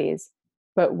priorities,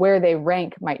 but where they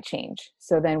rank might change.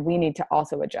 So then we need to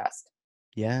also adjust.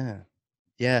 Yeah.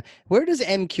 Yeah. Where does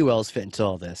MQLs fit into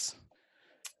all this?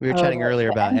 We were Oh, chatting earlier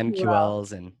the about MQL.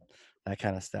 MQLs and that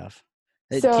kind of stuff.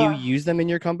 Do you So use them in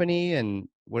your company, and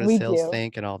what does we sales do.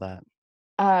 think and all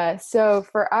that? So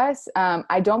for us,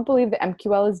 I don't believe the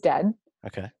MQL is dead,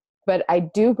 Okay. but I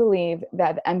do believe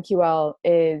that the MQL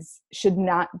should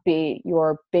not be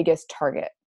your biggest target.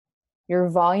 Your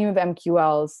volume of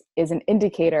MQLs is an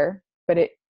indicator, but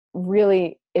it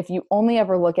really, if you only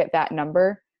ever look at that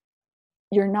number,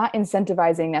 you're not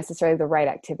incentivizing necessarily the right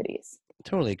activities.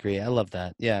 Totally agree. I love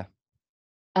that. Yeah.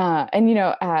 And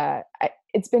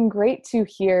it's been great to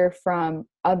hear from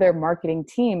other marketing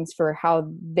teams for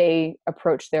how they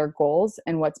approach their goals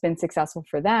and what's been successful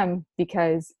for them,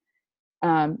 because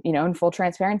in full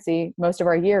transparency, most of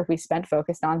our year we spent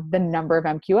focused on the number of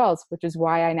MQLs, which is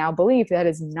why I now believe that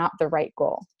is not the right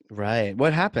goal. Right.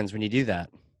 What happens when you do that?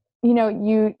 You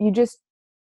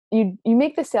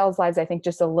make the sales lives, I think,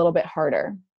 just a little bit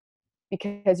harder,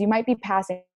 because you might be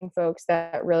passing folks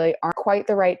that really aren't quite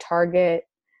the right target.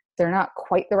 They're not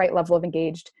quite the right level of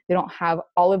engaged. They don't have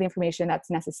all of the information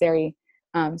that's necessary.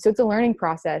 So it's a learning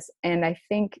process. And I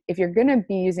think if you're going to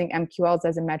be using MQLs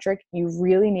as a metric, you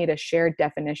really need a shared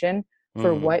definition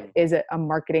for what is a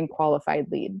marketing qualified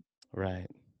lead. Right.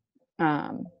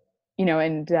 Um,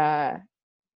 and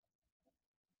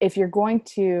if you're going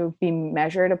to be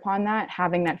measured upon that,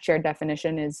 having that shared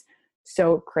definition is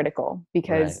so critical,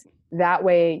 because that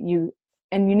way you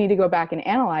need to go back and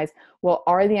analyze, well,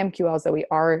 are the MQLs that we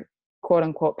are quote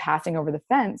unquote passing over the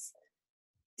fence,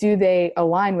 do they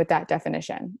align with that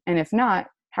definition? And if not,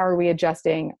 how are we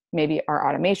adjusting maybe our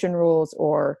automation rules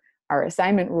or our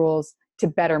assignment rules to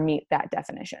better meet that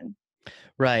definition?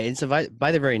 Right. And so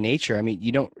by the very nature, I mean,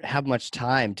 you don't have much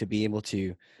time to be able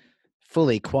to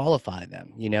fully qualify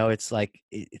them. It's like,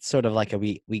 it's sort of like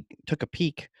we took a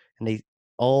peek, and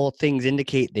all things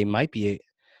indicate they might be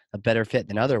a better fit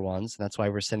than other ones. And that's why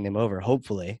we're sending them over,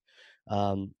 hopefully.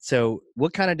 So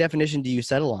what kind of definition do you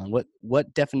settle on?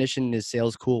 What definition is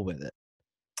sales cool with it?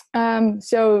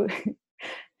 So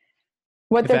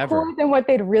what If they're cool ever. with and what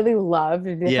they'd really love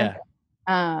is different.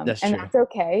 Yeah, that's And true. that's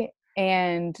okay.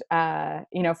 And,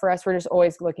 for us, we're just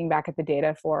always looking back at the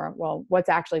data for, well, what's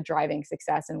actually driving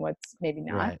success and what's maybe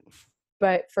not. Right.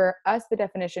 But for us, the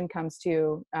definition comes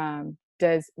to,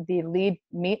 does the lead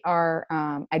meet our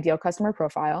ideal customer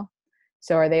profile?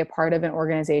 So are they a part of an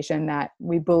organization that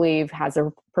we believe has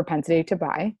a propensity to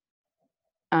buy?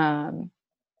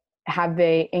 Have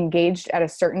they engaged at a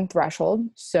certain threshold?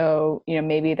 So,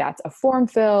 maybe that's a form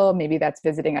fill, maybe that's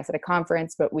visiting us at a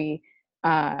conference, but we,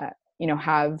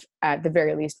 have at the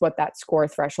very least what that score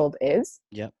threshold is.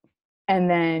 Yep. And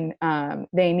then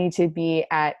they need to be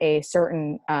at a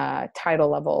certain title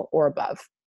level or above.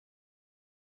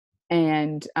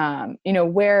 And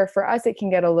where for us it can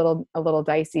get a little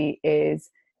dicey is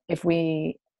if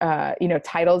we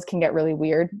titles can get really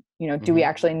weird. Do we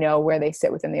actually know where they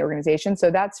sit within the organization? So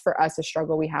that's for us a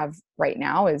struggle we have right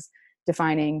now, is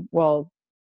defining, well,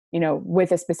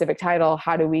 with a specific title,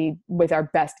 how do we, with our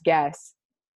best guess,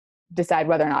 decide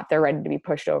whether or not they're ready to be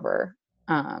pushed over,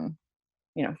 thrown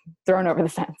over the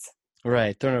fence.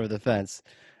 Right, thrown over the fence.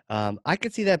 I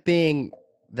could see that being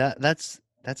that's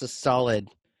a solid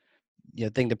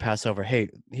thing to pass over. Hey,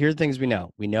 here are the things we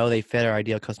know. We know they fit our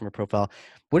ideal customer profile.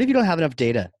 What if you don't have enough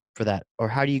data for that? Or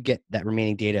how do you get that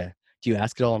remaining data? Do you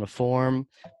ask it all in a form?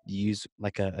 Do you use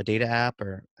like a data app,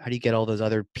 or how do you get all those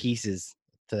other pieces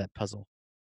to that puzzle?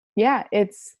 Yeah,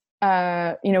 it's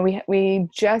we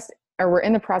just, or we're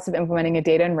in the process of implementing a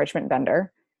data enrichment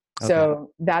vendor. Okay. So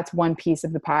that's one piece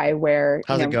of the pie where,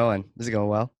 How's it going? Is it going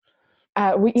well?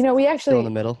 we Still in the actually,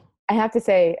 middle? I have to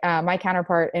say, my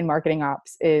counterpart in marketing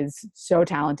ops is so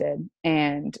talented,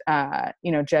 and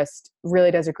just really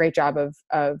does a great job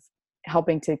of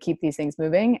helping to keep these things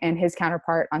moving. And his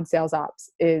counterpart on sales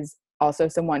ops is also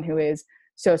someone who is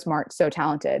so smart, so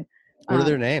talented. What are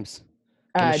their names?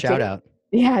 Give them a shout out.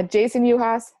 Yeah, Jason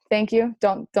Uhas. Thank you.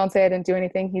 Don't say I didn't do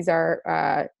anything. He's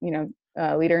our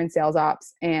leader in sales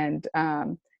ops, and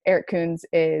Eric Coons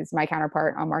is my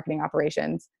counterpart on marketing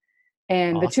operations.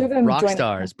 And Awesome. the two of them Rock join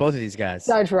stars, both of these guys.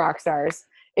 such rock stars.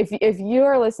 If you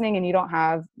are listening and you don't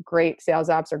have great sales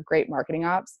ops or great marketing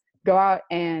ops, go out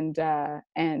and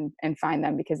find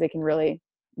them, because they can really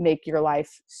make your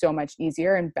life so much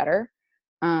easier and better.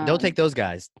 Don't take those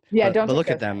guys. Yeah, but don't look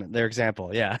take at them. Their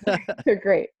example. Yeah. They're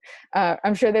great.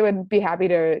 I'm sure they would be happy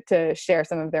to share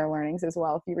some of their learnings as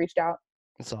well if you reached out.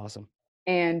 That's awesome.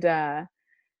 And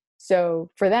So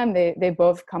for them, they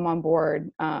both come on board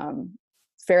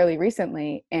fairly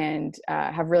recently and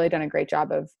have really done a great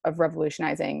job of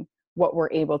revolutionizing what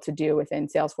we're able to do within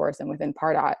Salesforce and within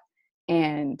Pardot.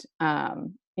 And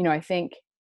I think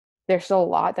there's still a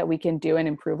lot that we can do and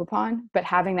improve upon, but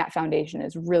having that foundation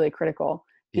is really critical,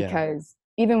 because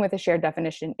even with a shared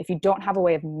definition, if you don't have a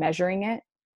way of measuring it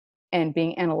and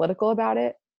being analytical about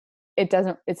it,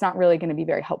 it's not really going to be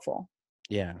very helpful.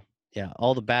 Yeah.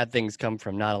 All the bad things come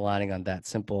from not aligning on that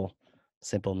simple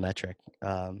metric.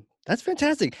 That's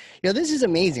fantastic. This is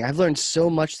amazing. I've learned so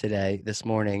much this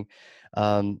morning.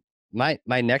 My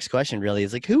next question really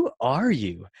is, like, who are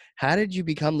you? How did you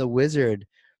become the wizardress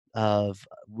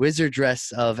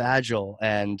of Agile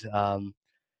and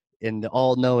in the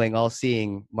all-knowing,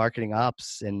 all-seeing marketing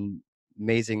ops and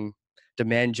amazing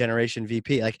demand generation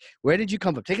VP? Like, where did you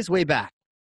come from? Take us way back,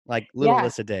 like little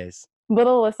Alyssa days.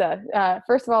 Little Alyssa.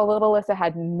 First of all, little Alyssa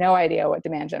had no idea what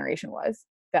demand generation was.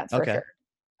 That's for sure.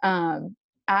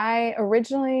 I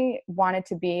originally wanted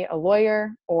to be a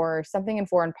lawyer, or something in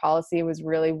foreign policy was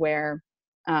really where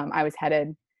I was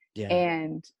headed. Yeah.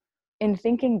 And in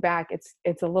thinking back,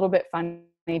 it's a little bit funny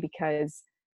because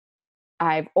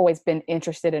I've always been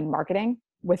interested in marketing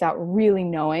without really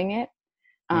knowing it.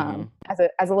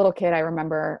 As a little kid, I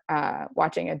remember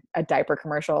watching a diaper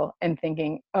commercial and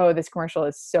thinking, "Oh, this commercial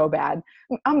is so bad."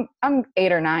 I'm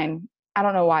 8 or 9. I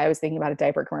don't know why I was thinking about a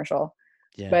diaper commercial,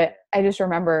 but I just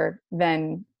remember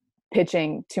then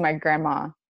pitching to my grandma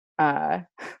a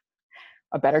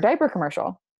better diaper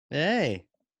commercial. Hey.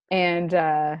 And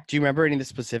do you remember any of the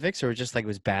specifics, or just like it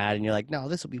was bad and you're like, no,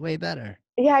 this will be way better?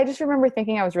 Yeah, I just remember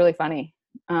thinking I was really funny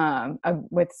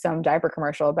with some diaper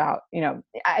commercial about,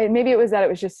 maybe it was that it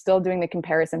was just still doing the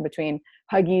comparison between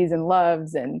Huggies and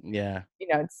Loves, and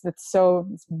it's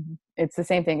the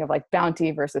same thing of like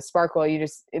Bounty versus Sparkle.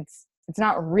 It's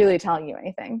not really telling you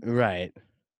anything, right?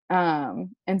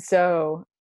 And so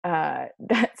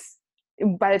that's,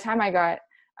 by the time I got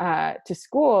to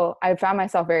school, I found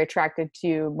myself very attracted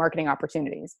to marketing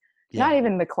opportunities. Not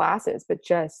even the classes, but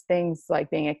just things like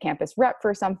being a campus rep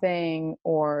for something,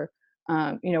 or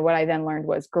what I then learned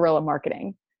was guerrilla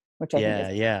marketing, which I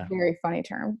think is a very funny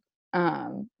term.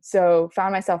 So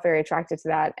found myself very attracted to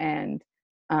that, and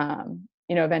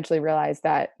eventually realized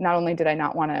that not only did I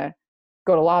not want to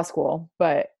go to law school,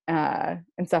 but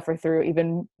and suffer through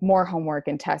even more homework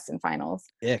and tests and finals.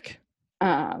 Ick.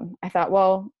 I thought,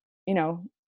 well,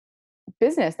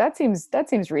 business, that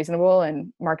seems reasonable,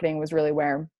 and marketing was really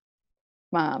where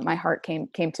my heart came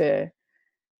to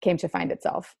find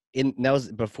itself. That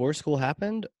was before school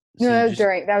happened? So no,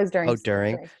 that was during. Oh,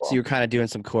 during school. So you were kind of doing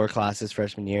some core classes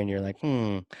freshman year, and you're like,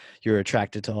 you were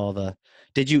attracted to all the.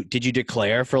 Did you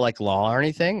declare for like law or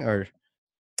anything, or?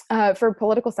 For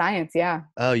political science, yeah.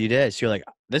 Oh, you did. So you're like,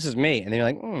 this is me, and then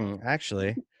you're like,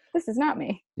 actually, this is not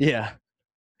me. Yeah.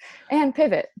 And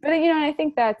pivot, but I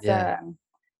think that's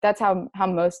how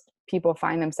most people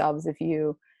find themselves. If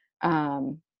you,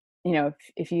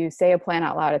 if you say a plan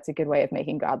out loud, it's a good way of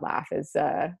making God laugh. Is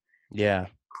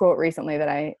quote recently that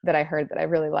I heard that I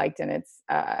really liked, and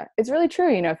it's really true.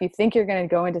 If you think you're going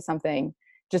to go into something,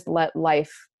 just let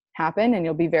life happen, and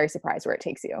you'll be very surprised where it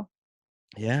takes you.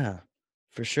 Yeah,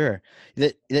 for sure.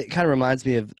 It kind of reminds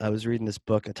me of, I was reading this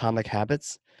book, Atomic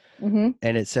Habits, and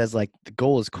it says like the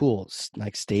goal is cool,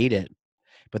 like state it,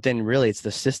 but then really it's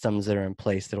the systems that are in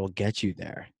place that will get you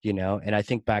there, And I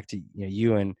think back to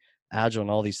you and Agile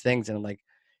and all these things, and I'm like,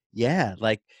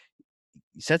 like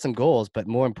you set some goals, but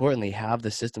more importantly, have the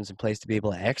systems in place to be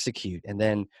able to execute, and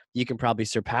then you can probably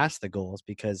surpass the goals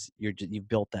because you've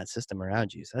built that system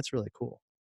around you. So that's really cool.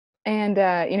 And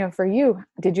for you,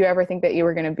 did you ever think that you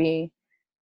were going to be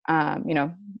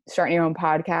starting your own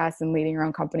podcast and leading your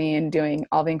own company and doing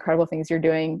all the incredible things you're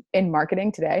doing in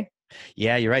marketing today?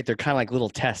 Yeah, you're right. They're kind of like little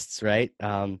tests, right?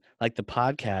 Like the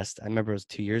podcast, I remember it was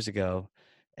 2 years ago,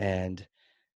 and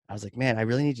I was like, man, I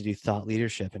really need to do thought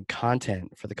leadership and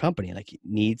content for the company. Like, it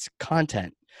needs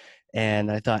content.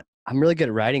 And I thought, I'm really good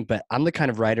at writing, but I'm the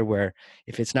kind of writer where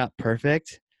if it's not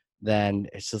perfect, then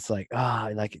it's just like,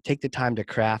 like take the time to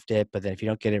craft it. But then if you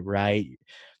don't get it right,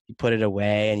 you put it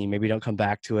away and you maybe don't come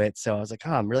back to it. So I was like,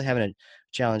 I'm really having a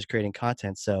challenge creating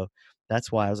content. So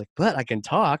that's why I was like, but I can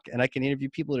talk and I can interview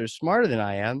people that are smarter than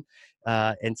I am.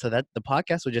 And so that the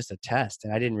podcast was just a test.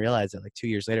 And I didn't realize that like 2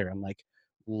 years later, I'm like,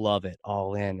 love it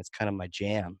all in. It's kind of my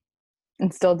jam.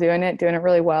 And still doing it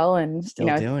really well, and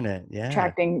still doing it. Yeah.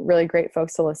 Attracting really great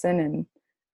folks to listen.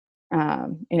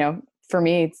 And, for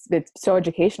me, it's so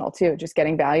educational too, just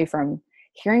getting value from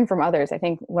hearing from others. I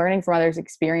think learning from others'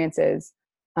 experiences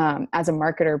as a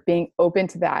marketer, being open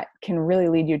to that can really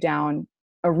lead you down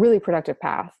a really productive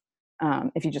path.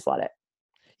 if you just let it.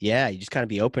 Yeah, you just kind of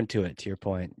be open to it, to your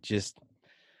point. Just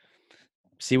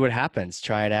see what happens,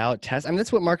 try it out, test. I mean,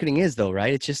 that's what marketing is though,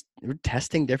 right? It's just we're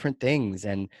testing different things.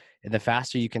 And the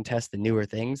faster you can test the newer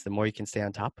things, the more you can stay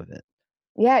on top of it.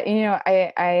 Yeah.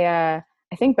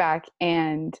 I think back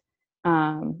and,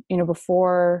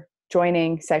 before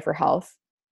joining Cypher Health,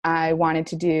 I wanted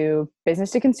to do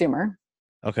business to consumer.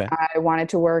 Okay. I wanted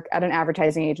to work at an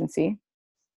advertising agency,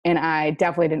 and I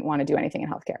definitely didn't want to do anything in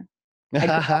healthcare. I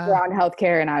grew up around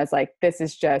healthcare and I was like, this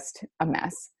is just a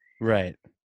mess. Right.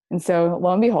 And so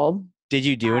lo and behold, did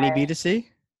you do any B2C?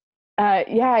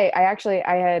 Yeah, I actually,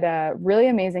 I had a really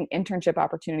amazing internship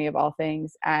opportunity of all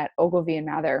things at Ogilvy and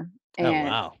Mather. Oh, And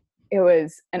wow. it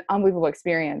was an unbelievable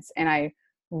experience. And I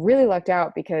really lucked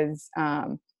out because,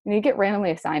 you get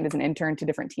randomly assigned as an intern to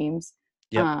different teams.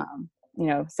 Yep.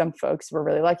 Some folks were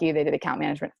really lucky. They did account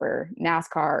management for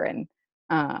NASCAR,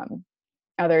 and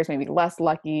others maybe less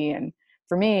lucky. And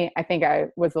for me, I think I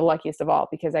was the luckiest of all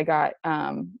because I got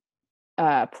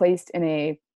placed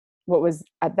in what was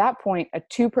at that point a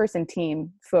 2-person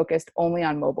team focused only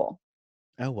on mobile.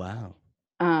 Oh, wow.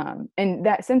 And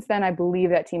that since then, I believe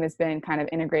that team has been kind of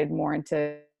integrated more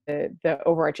into the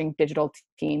overarching digital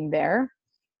team there.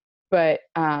 But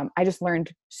I just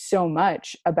learned so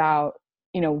much about,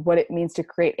 what it means to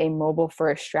create a mobile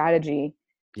first strategy,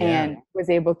 and was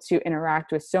able to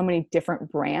interact with so many different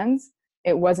brands.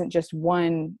 It wasn't just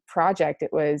one project.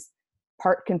 It was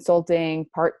part consulting,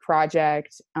 part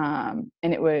project. And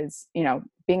it was,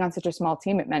 being on such a small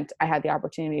team, it meant I had the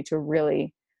opportunity to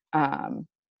really get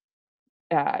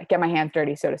my hands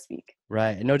dirty, so to speak.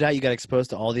 Right. And no doubt you got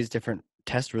exposed to all these different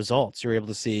test results. You were able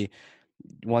to see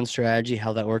one strategy,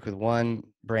 how that worked with one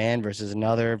brand versus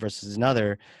another.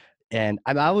 And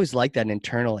I always like that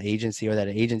internal agency or that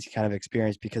agency kind of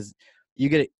experience because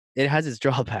it has its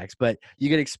drawbacks, but you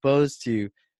get exposed to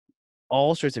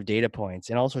all sorts of data points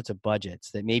and all sorts of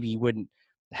budgets that maybe you wouldn't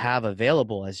have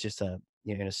available as just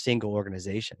in a single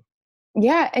organization.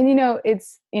 Yeah. And,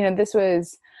 this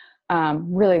was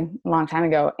really a long time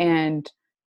ago. And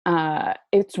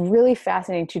it's really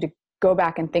fascinating to go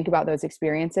back and think about those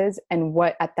experiences and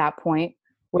what at that point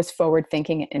was forward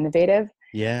thinking and innovative.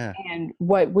 Yeah. And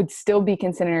what would still be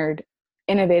considered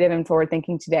innovative and forward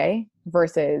thinking today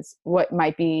versus what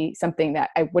might be something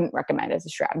that I wouldn't recommend as a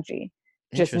strategy.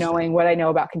 Just knowing what I know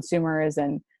about consumers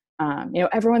and,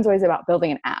 everyone's always about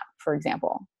building an app, for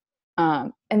example.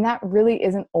 And that really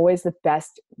isn't always the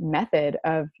best method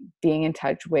of being in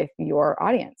touch with your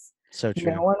audience. So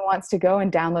true. No one wants to go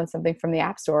and download something from the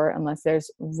App Store unless there's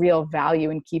real value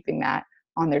in keeping that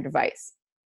on their device.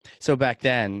 So back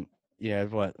then,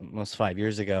 almost 5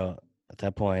 years ago at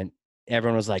that point,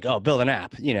 everyone was like, oh, build an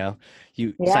app. You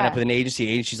sign up with an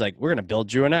agency's like, we're going to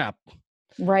build you an app.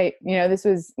 Right. This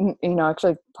was,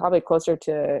 actually probably closer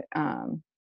to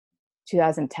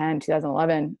 2010,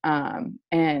 2011.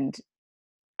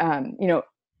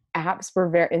 Apps were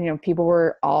very, people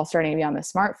were all starting to be on the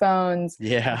smartphones,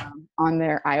 on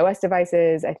their iOS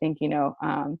devices. I think,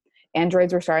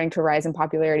 Androids were starting to rise in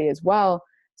popularity as well.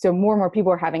 So more and more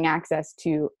people are having access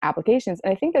to applications.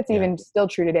 And I think that's even still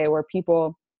true today, where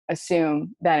people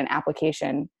assume that an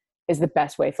application is the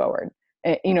best way forward,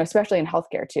 especially in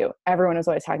healthcare too. Everyone is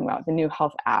always talking about the new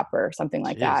health app or something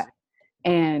like that.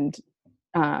 And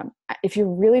if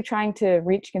you're really trying to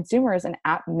reach consumers, an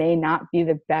app may not be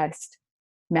the best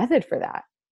method for that.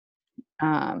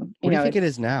 What do you think it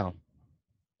is now?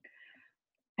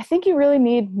 I think you really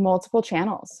need multiple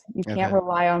channels. You can't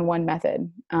rely on one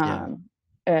method.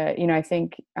 I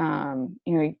think,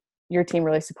 your team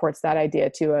really supports that idea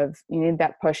too of you need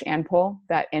that push and pull,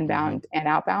 that inbound and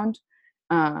outbound.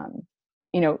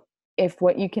 If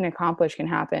what you can accomplish can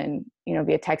happen,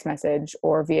 via text message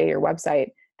or via your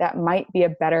website, that might be a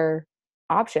better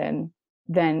option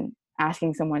than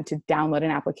asking someone to download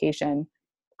an application,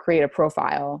 create a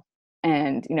profile,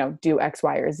 and, do X,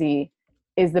 Y, or Z.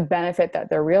 Is the benefit that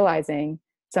they're realizing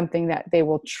something that they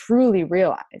will truly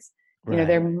realize? Right.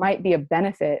 There might be a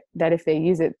benefit that if they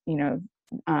use it, their,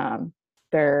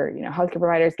 healthcare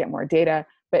providers get more data,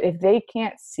 but if they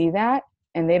can't see that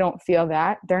and they don't feel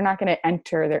that, they're not going to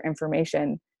enter their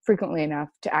information frequently enough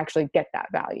to actually get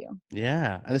that value.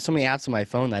 Yeah. And there's so many apps on my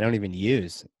phone that I don't even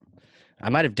use. I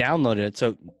might have downloaded it.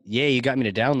 So you got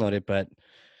me to download it, but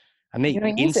I may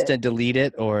instant delete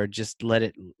it or just let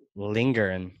it linger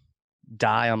and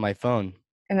die on my phone.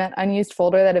 And that unused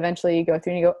folder that eventually you go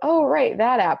through and you go, oh, right,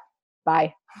 that app.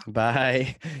 Bye.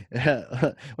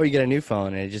 Or you get a new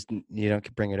phone and you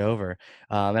don't bring it over.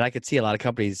 And I could see a lot of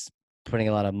companies putting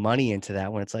a lot of money into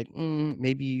that when it's like,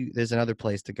 maybe there's another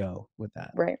place to go with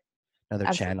that. Right.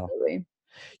 Another channel.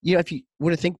 If you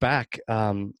were to think back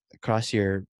across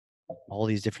all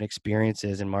these different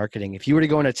experiences in marketing, if you were to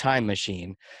go in a time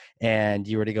machine and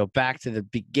you were to go back to the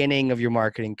beginning of your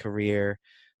marketing career,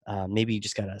 maybe you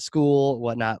just got out of school,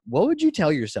 whatnot, what would you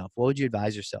tell yourself? What would you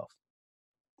advise yourself?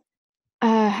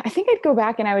 I think I'd go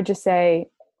back and I would just say,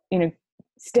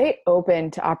 stay open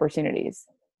to opportunities.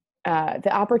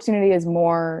 The opportunity is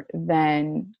more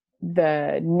than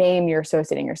the name you're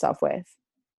associating yourself with.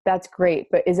 That's great,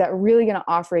 but is that really going to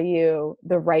offer you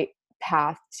the right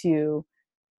path to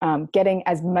getting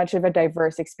as much of a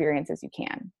diverse experience as you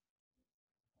can?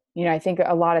 I think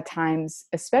a lot of times,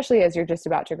 especially as you're just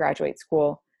about to graduate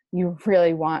school, you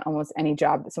really want almost any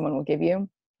job that someone will give you.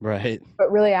 Right.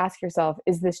 But really ask yourself,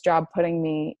 is this job putting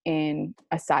me in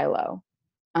a silo?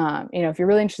 If you're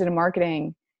really interested in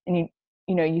marketing, and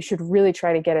you should really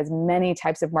try to get as many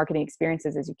types of marketing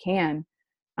experiences as you can.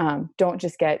 Don't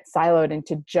just get siloed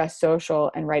into just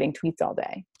social and writing tweets all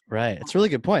day. Right. It's a really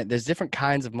good point. There's different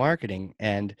kinds of marketing,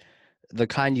 and the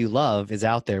kind you love is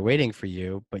out there waiting for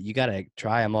you, but you got to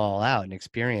try them all out and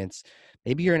experience.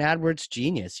 Maybe you're an AdWords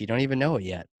genius. You don't even know it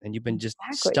yet. And you've been just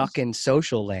Exactly. stuck in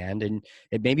social land, and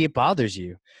maybe it bothers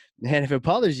you. And if it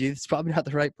bothers you, it's probably not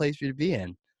the right place for you to be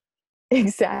in.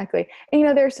 Exactly.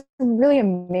 And, there's some really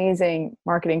amazing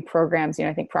marketing programs.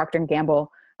 I think Procter and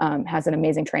Gamble has an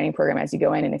amazing training program as you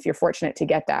go in. And if you're fortunate to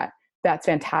get that, that's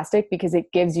fantastic because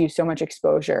it gives you so much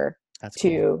exposure to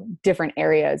cool. Different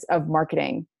areas of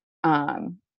marketing,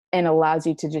 and allows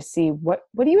you to just see what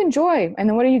do you enjoy and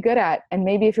then what are you good at. And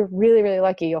maybe if you're really, really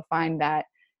lucky, you'll find that,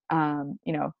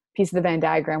 piece of the Venn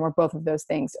diagram where both of those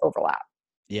things overlap.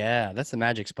 Yeah, that's the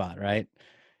magic spot, right?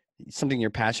 Something you're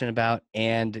passionate about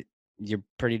and you're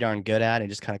pretty darn good at. It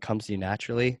just kind of comes to you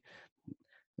naturally.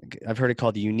 I've heard it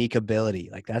called the unique ability.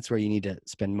 Like that's where you need to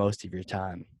spend most of your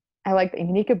time. I like the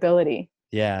unique ability.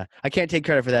 Yeah, I can't take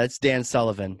credit for that. It's Dan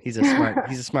Sullivan. He's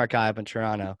a smart guy up in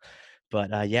Toronto.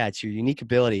 But yeah, it's your unique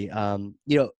ability.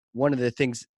 One of the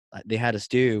things they had us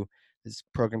do this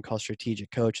program called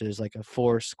Strategic Coach. There's like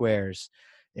 4 squares,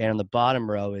 and on the bottom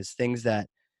row is things that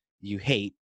you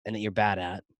hate and that you're bad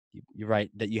at. You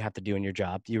write that you have to do in your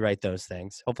job. You write those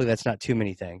things. Hopefully, that's not too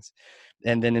many things.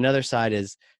 And then another side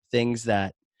is things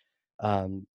that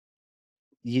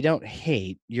you don't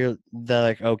hate. They're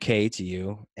like okay to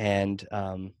you, and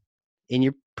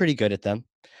you're pretty good at them.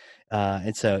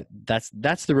 And so that's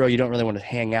the row you don't really want to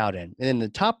hang out in. And in the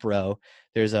top row,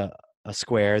 there's a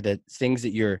square that's things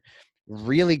that you're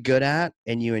really good at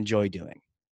and you enjoy doing.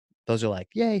 Those are like,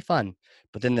 yay, fun.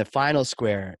 But then the final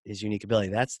square is unique ability.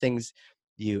 That's things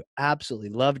you absolutely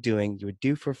love doing. You would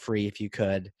do for free if you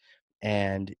could.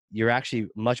 And you're actually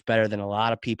much better than a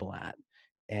lot of people at.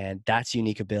 And that's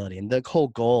unique ability. And the whole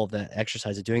goal of the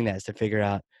exercise of doing that is to figure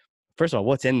out, first of all,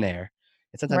 what's in there.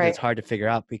 And sometimes Right. it's hard to figure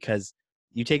out because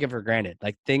you take it for granted.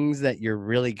 Like things that you're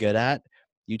really good at,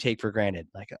 you take for granted.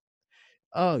 Like,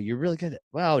 oh, you're really good at,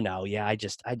 well, no, yeah, I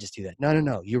just do that.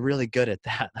 No, you're really good at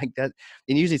that. Like that.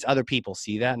 And usually it's other people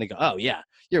see that and they go, oh yeah,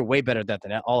 you're way better at that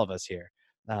than all of us here.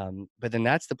 But then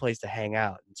that's the place to hang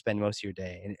out and spend most of your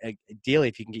day. And ideally,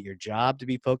 if you can get your job to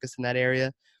be focused in that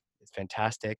area, it's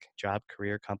fantastic. Job,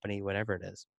 career, company, whatever it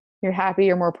is. You're happy,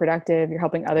 you're more productive, you're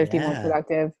helping others be more Yeah.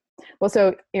 productive. Well,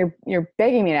 so you're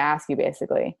begging me to ask you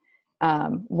basically,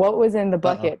 what was in the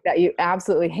bucket that you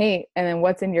absolutely hate, and then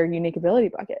what's in your unique ability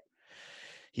bucket?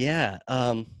 Yeah.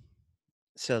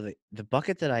 So the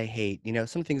bucket that I hate,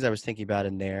 some things I was thinking about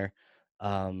in there,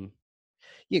 um,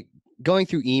 yeah, going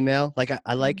through email, like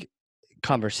I like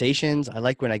conversations. I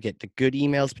like when I get the good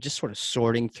emails, but just sort of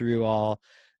sorting through all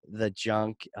the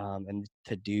junk and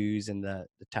the to-dos and the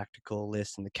tactical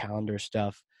lists and the calendar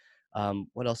stuff.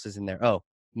 What else is in there? Oh,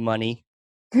 money,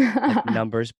 like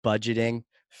numbers, budgeting,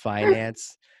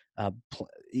 finance.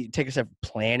 Take a step,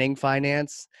 planning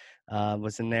finance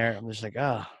was in there. I'm just like,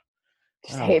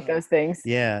 Just hate those things.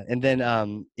 yeah. And then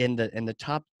in the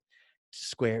top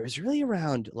square is really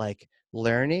around like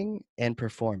learning and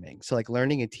performing. So like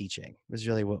learning and teaching was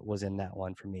really what was in that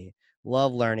one for me.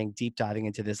 Love learning, deep diving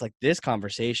into this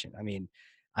conversation. I mean,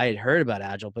 I had heard about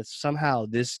Agile, but somehow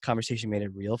this conversation made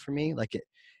it real for me. Like I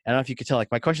don't know if you could tell,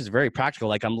 like my question is very practical.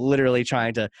 Like I'm literally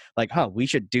trying to like, we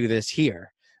should do this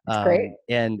here. It's great.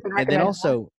 And then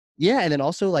also, yeah. And then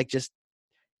also like just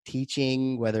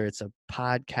teaching, whether it's a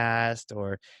podcast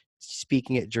or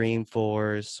speaking at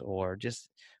Dreamforce or just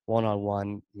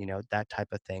one-on-one, that type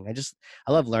of thing.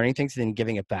 I love learning things and then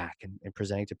giving it back and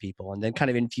presenting to people and then kind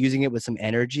of infusing it with some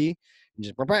energy and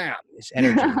just bam, this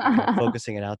energy,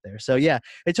 focusing it out there. So yeah,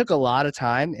 it took a lot of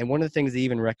time. And one of the things they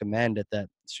even recommend at that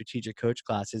strategic coach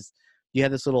class is you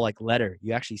have this little like letter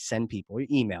you actually send people, or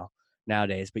email,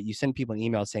 nowadays, but you send people an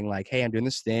email saying like, hey, I'm doing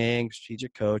this thing,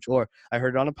 strategic coach, or I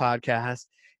heard it on a podcast.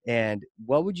 And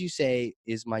what would you say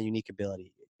is my unique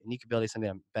ability? Unique ability is something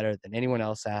I'm better than anyone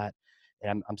else at.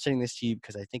 And I'm sending this to you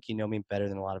because I think you know me better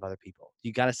than a lot of other people.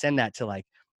 You got to send that to like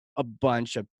a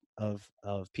bunch of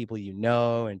people you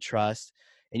know and trust.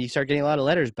 And you start getting a lot of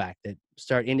letters back that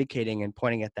start indicating and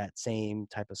pointing at that same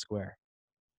type of square.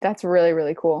 That's really,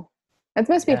 really cool. That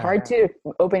must be hard too,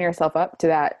 to open yourself up to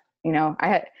that.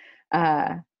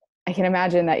 I can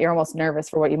imagine that you're almost nervous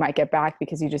for what you might get back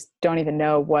because you just don't even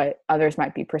know what others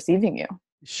might be perceiving you.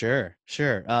 Sure.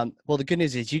 Well, the good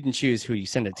news is you can choose who you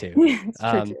send it to. It's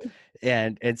true too.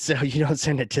 And so you don't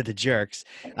send it to the jerks.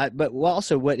 But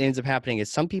also what ends up happening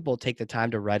is some people take the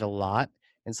time to write a lot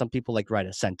and some people like write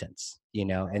a sentence,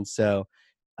 And so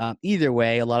either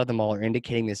way, a lot of them all are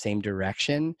indicating the same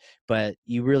direction, but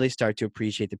you really start to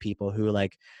appreciate the people who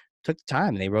like took the time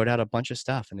and they wrote out a bunch of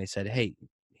stuff and they said, hey,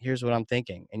 here's what I'm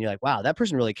thinking. And you're like, wow, that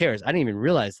person really cares. I didn't even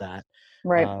realize that.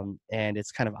 Right. And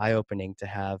it's kind of eye-opening to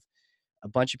have a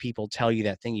bunch of people tell you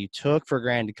that thing you took for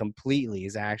granted completely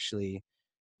is actually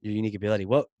your unique ability.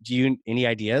 What do you, any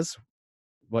ideas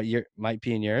what your might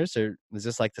be in yours, or is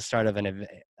this like the start of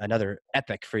another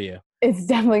epic for you? It's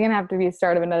definitely going to have to be the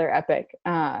start of another epic.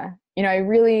 I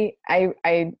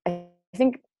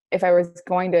think if I was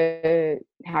going to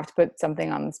have to put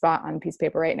something on the spot on a piece of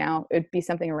paper right now, it'd be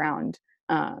something around,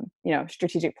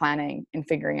 strategic planning and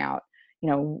figuring out,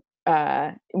 you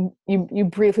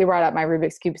briefly brought up my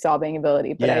Rubik's Cube solving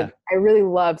ability, but I really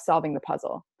love solving the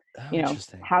puzzle.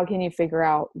 Interesting. How can you figure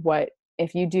out what,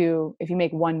 if you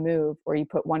make one move or you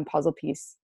put one puzzle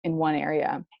piece in one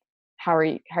area, how are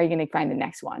you going to find the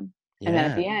next one? Yeah. And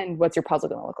then at the end, what's your puzzle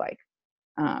going to look like?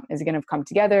 Is it going to come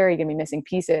together? Are you going to be missing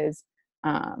pieces?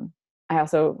 I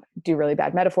also do really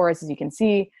bad metaphors, as you can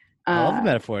see. I love the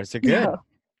metaphors. They're good.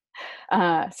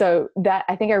 So that,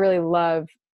 I think I really love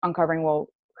uncovering, well,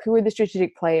 who are the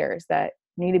strategic players that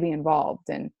need to be involved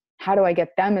and how do I get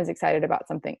them as excited about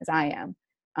something as I am?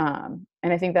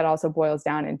 And I think that also boils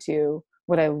down into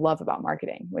what I love about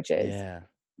marketing, which is,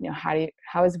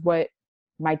 how is what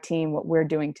my team, what we're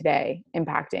doing today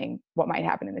impacting what might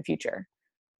happen in the future?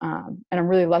 And I'm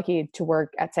really lucky to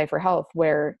work at Cypher Health,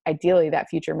 where ideally that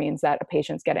future means that a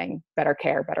patient's getting better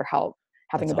care, better help,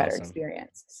 having a better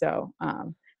experience. So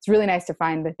it's really nice to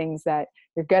find the things that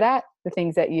you're good at, the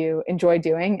things that you enjoy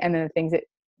doing, and then the things that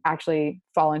actually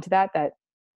fall into that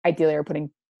ideally are putting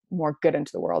more good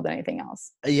into the world than anything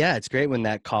else. Yeah, it's great when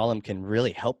that column can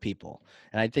really help people.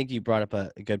 And I think you brought up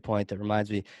a good point that reminds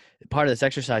me, part of this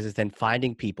exercise is then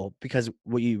finding people, because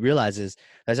what you realize is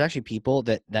there's actually people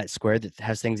that square that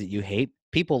has things that you hate.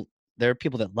 There are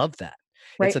people that love that.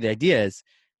 Right. And so the idea is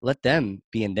let them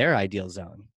be in their ideal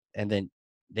zone, and then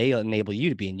they enable you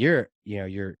to be in your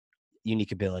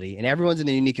unique ability, and everyone's in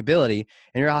their unique ability,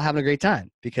 and you're all having a great time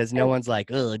because no one's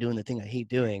like, oh, doing the thing I hate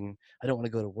doing. I don't want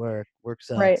to go to work. Work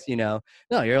sucks, right. No,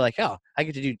 you're like, oh, I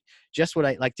get to do just what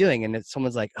I like doing. And if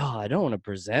someone's like, oh, I don't want to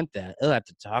present that. I have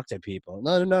to talk to people.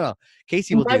 No.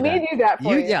 Casey will do that. Let me do that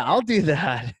for you. Yeah, I'll do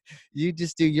that. You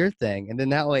just do your thing. And then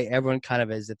that way everyone kind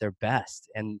of is at their best.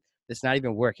 And it's not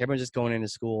even work. Everyone's just going into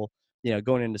school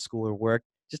or work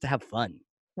just to have fun.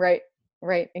 Right.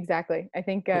 Exactly. I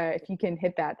think if you can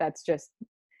hit that, that's just,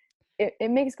 it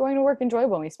makes going to work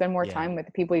enjoyable. And you spend more time with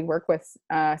the people you work with,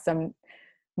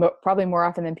 probably more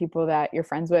often than people that you're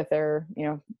friends with or,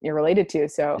 you're related to.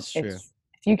 So if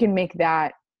you can make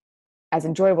that as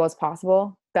enjoyable as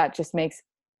possible, that just makes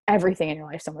everything in your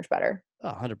life so much better.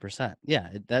 100%. Yeah,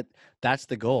 that's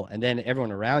the goal. And then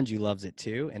everyone around you loves it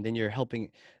too. And then you're helping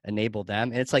enable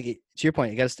them. And it's like, to your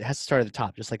point, it has to start at the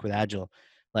top, just like with Agile.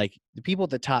 Like the people at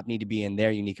the top need to be in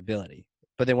their unique ability.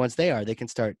 But then once they can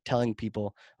start telling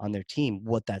people on their team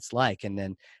what that's like, and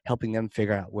then helping them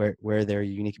figure out where their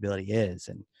unique ability is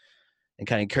and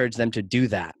kind of encourage them to do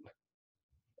that.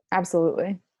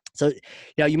 Absolutely. So,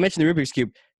 you mentioned the Rubik's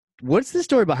Cube. What's the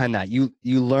story behind that? You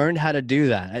learned how to do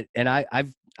that. And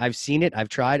I've seen it. I've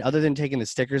tried, other than taking the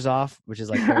stickers off, which is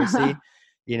like heresy,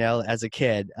 as a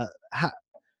kid.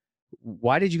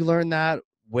 Why did you learn that?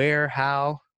 Where,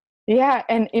 how? Yeah.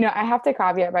 And, I have to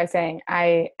caveat by saying,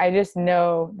 I just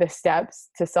know the steps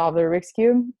to solve the Rubik's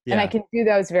Cube and I can do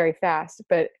those very fast,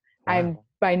 but wow. I'm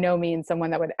by no means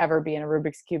someone that would ever be in a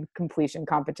Rubik's Cube completion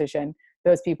competition.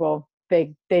 Those people,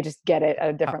 they just get it at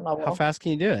a different level. How fast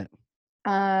can you do it?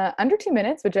 Under 2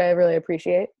 minutes, which I really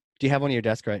appreciate. Do you have one on your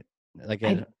desk, right? Like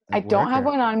I don't have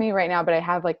one on me right now, but I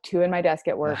have like 2 in my desk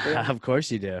at work. Of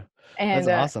course you do. And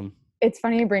that's awesome. It's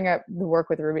funny you bring up the work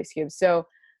with Rubik's Cube. So,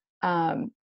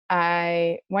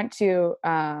 I went to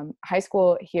high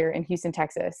school here in Houston,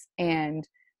 Texas, and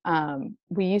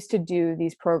we used to do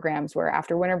these programs where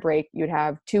after winter break, you'd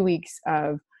have 2 weeks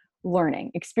of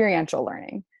learning, experiential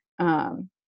learning.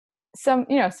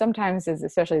 Sometimes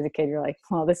especially as a kid, you're like,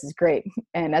 well, this is great.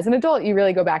 And as an adult, you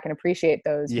really go back and appreciate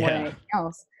those more than anything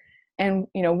else. And,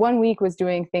 1 week was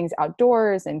doing things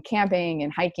outdoors and camping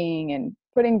and hiking and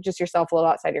putting just yourself a little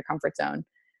outside your comfort zone.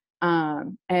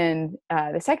 And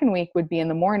the second week would be in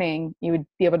the morning. You would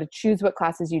be able to choose what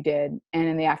classes you did. And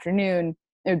in the afternoon,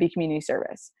 it would be community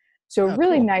service. So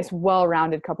really cool. Nice,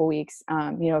 well-rounded couple weeks.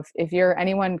 If you're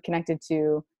anyone connected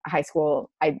to a high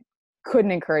school, I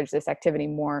couldn't encourage this activity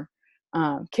more.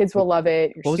 Kids will love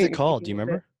it. What was it called? Do you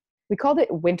remember? We called it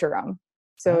Winterum.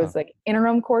 So it's like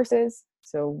interim courses.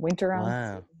 So Winterum,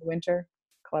 wow. Winter,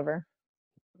 clever.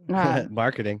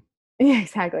 Marketing. Yeah,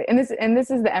 exactly. And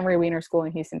this is the Emory Weiner School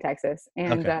in Houston, Texas.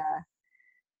 And okay.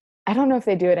 I don't know if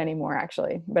they do it anymore,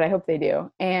 actually, but I hope they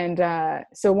do. And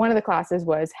so one of the classes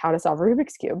was how to solve a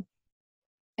Rubik's Cube.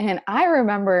 And I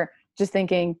remember just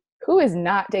thinking, who is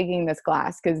not taking this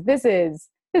class? Because this is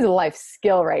a life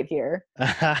skill right here.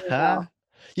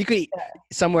 You could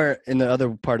somewhere in the other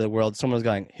part of the world, someone's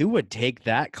going, who would take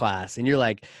that class? And you're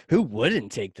like, who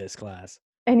wouldn't take this class?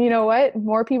 And you know what?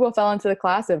 More people fell into the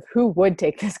class of who would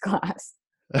take this class.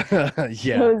 Yeah.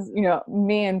 It was,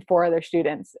 me and 4 other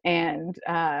students. And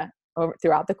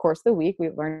throughout the course of the week, we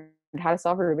learned how to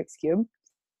solve a Rubik's Cube.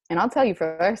 And I'll tell you,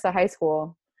 for the rest of high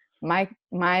school, my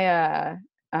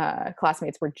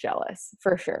classmates were jealous,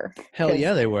 for sure. Hell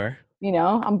yeah, they were.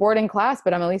 I'm bored in class,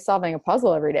 but I'm at least solving a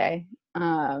puzzle every day.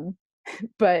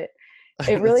 But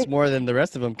it really, it's more than the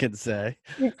rest of them can say.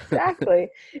 Exactly.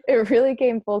 It really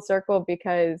came full circle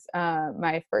because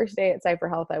my first day at Cypher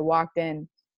Health, I walked in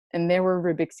and there were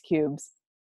Rubik's Cubes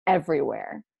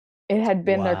everywhere. It had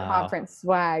been their conference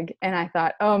swag. And I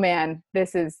thought, oh man,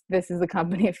 this is the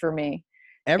company for me.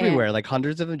 Everywhere, and like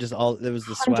hundreds of them, just it was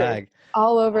the swag.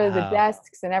 All over the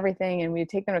desks and everything. And we'd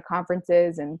take them to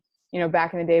conferences. And,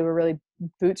 back in the day, we're really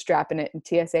bootstrapping it. And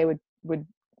TSA would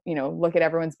look at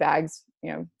everyone's bags,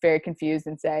 very confused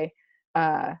and say,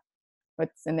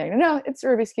 what's in there? No, it's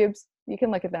Rubik's Cubes. You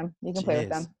can look at them. You can play with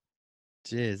them.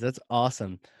 Jeez, that's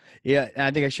awesome. Yeah,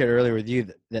 I think I shared earlier with you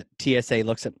that TSA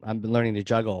looks at, I've been learning to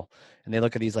juggle, and they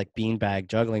look at these like beanbag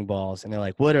juggling balls, and they're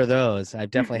like, what are those?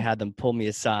 I've definitely had them pull me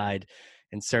aside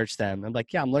and search them. I'm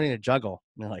like, yeah, I'm learning to juggle.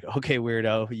 And they're like, okay,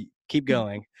 weirdo, keep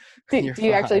going. Do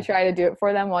you actually try to do it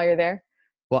for them while you're there?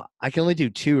 Well, I can only do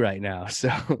 2 right now, so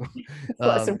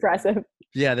less impressive.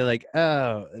 Yeah, they're like,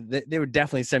 oh, they would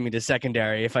definitely send me to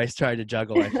secondary if I tried to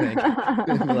juggle, I think.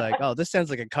 They're like, oh, this sounds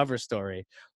like a cover story.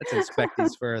 Let's inspect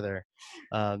these further.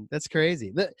 That's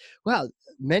crazy. But, wow,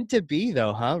 meant to be,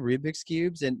 though, huh? Rubik's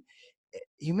Cubes. And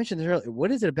you mentioned this earlier.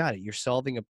 What is it about it? You're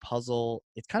solving a puzzle.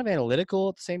 It's kind of analytical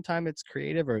at the same time it's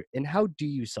creative. And how do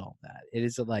you solve that?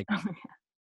 Is it like,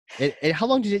 how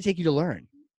long did it take you to learn?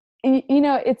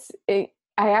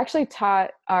 I actually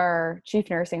taught our chief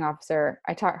nursing officer,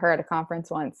 I taught her at a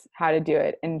conference once how to do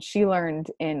it. And she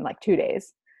learned in like 2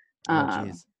 days.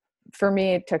 For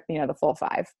me, it took, the full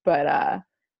 5, but,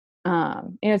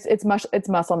 it's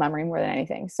muscle memory more than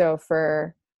anything. So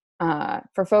for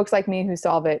folks like me who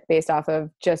solve it based off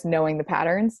of just knowing the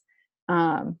patterns,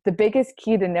 the biggest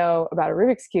key to know about a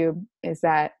Rubik's Cube is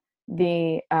that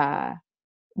the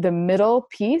middle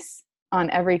piece on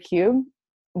every cube,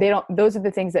 those are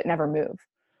the things that never move.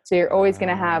 So you're always going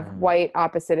to have white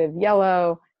opposite of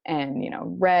yellow and,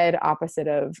 red opposite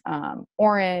of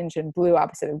orange and blue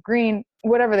opposite of green,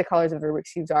 whatever the colors of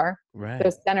Rubik's Cubes are. Right.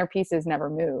 Those center pieces never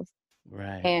move.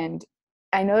 Right. And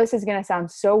I know this is going to sound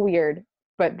so weird,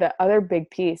 but the other big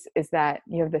piece is that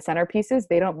you have the center pieces,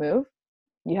 they don't move.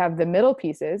 You have the middle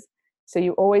pieces. So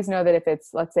you always know that if it's,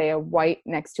 let's say, a white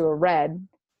next to a red,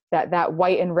 that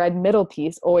white and red middle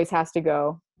piece always has to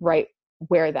go right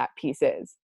where that piece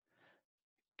is.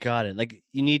 Got it. Like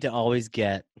you need to always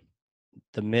get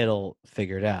the middle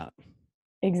figured out.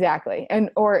 Exactly.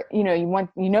 Or you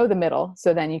know the middle,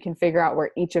 so then you can figure out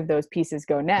where each of those pieces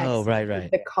go next. Oh,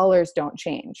 right. The colors don't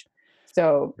change.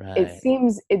 So It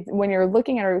seems when you're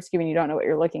looking at a Rubik's Cube and you don't know what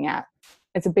you're looking at,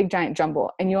 it's a big giant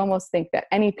jumble, and you almost think that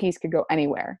any piece could go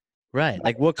anywhere. Right.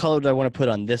 Like what color do I want to put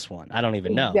on this one? I don't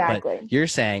even know. Exactly. But you're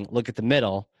saying, look at the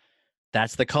middle.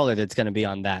 That's the color that's going to be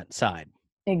on that side.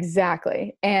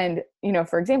 Exactly. And,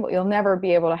 for example, you'll never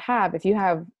be able to have, if you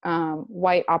have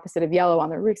white opposite of yellow on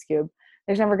the Rubik's Cube,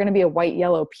 there's never going to be a white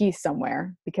yellow piece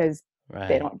somewhere because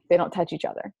they don't touch each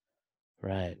other.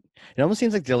 Right. It almost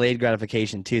seems like delayed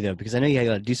gratification too, though, because I know you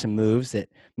got to do some moves that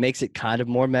makes it kind of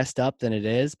more messed up than it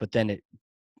is, but then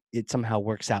it somehow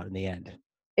works out in the end.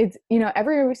 It's,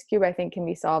 every Rubik's Cube I think can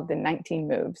be solved in 19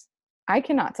 moves. I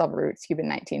cannot solve a Rubik's Cube in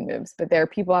 19 moves, but there are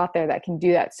people out there that can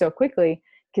do that so quickly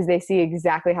because they see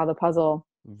exactly how the puzzle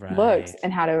looks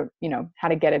and how to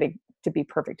get it to be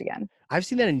perfect again. I've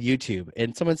seen that in YouTube,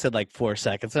 and someone said like 4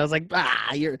 seconds, and I was like,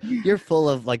 you're full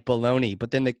of like baloney.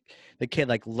 But then the kid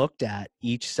like looked at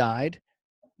each side,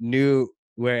 knew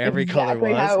where every color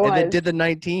was, and then did the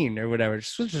 19 or whatever.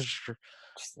 Just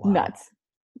nuts.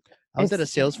 I was at a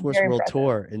Salesforce World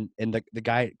Tour, and the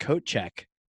guy at Coat Check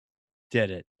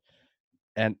did it,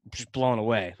 and just blown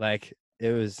away. Like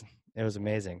it was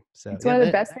amazing. So it's one of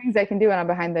the best things I can do when I'm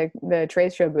behind the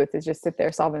trade show booth is just sit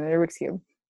there solving the Rubik's Cube.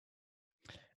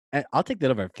 And I'll take that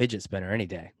over a fidget spinner any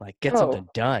day. Like get something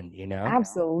done, you know?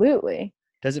 Absolutely.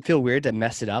 Does it feel weird to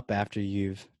mess it up after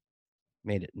you've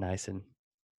made it nice? And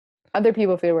other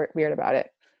people feel weird about it.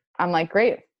 I'm like,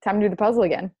 great, time to do the puzzle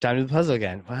again.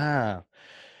 Wow.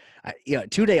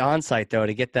 2-day on-site though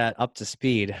to get that up to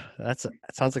speed. That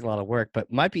sounds like a lot of work,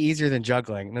 but might be easier than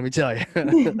juggling. Let me tell you.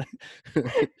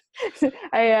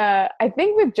 I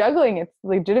think with juggling, it's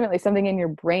legitimately something in your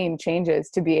brain changes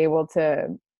to be able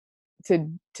to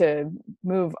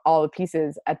move all the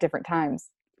pieces at different times.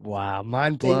 Wow,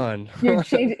 mind blown.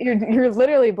 You're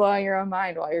literally blowing your own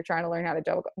mind while you're trying to learn how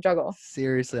to juggle.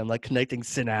 Seriously, I'm like connecting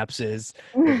synapses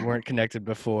that weren't connected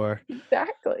before.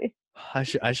 Exactly. I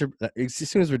should as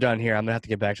soon as we're done here, I'm gonna have to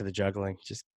get back to the juggling.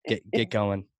 Just get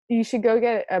going. You should go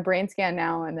get a brain scan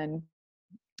now and then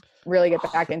really get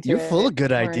back into it. You're full of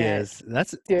good ideas.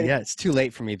 It's too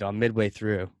late for me though. I'm midway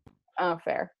through. Oh,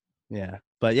 fair. Yeah.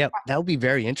 But yeah, that would be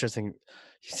very interesting.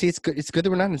 You see, it's good that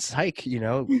we're not in psych,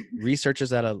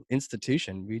 researchers at an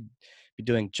institution. We'd be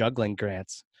doing juggling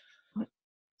grants.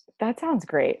 That sounds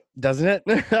great. Doesn't it?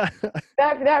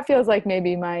 that feels like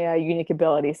maybe my unique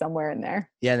ability somewhere in there.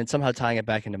 Yeah, and then somehow tying it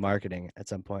back into marketing at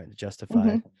some point to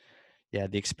justify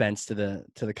the expense to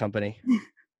the company.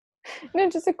 No,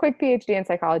 just a quick PhD in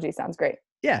psychology sounds great.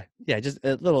 Yeah, just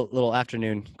a little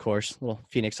afternoon course, little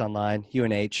Phoenix Online,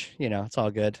 UNH, it's all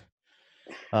good.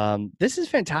 This is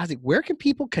fantastic. Where can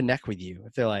people connect with you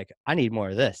if they're like, I need more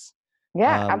of this?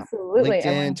 Yeah, absolutely.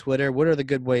 LinkedIn, Twitter, what are the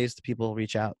good ways people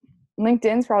reach out?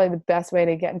 LinkedIn's probably the best way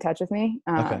to get in touch with me.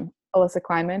 Okay. Alyssa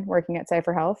Kleinman, working at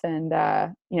Cypher Health, and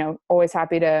always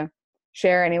happy to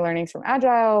share any learnings from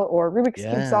Agile or Rubik's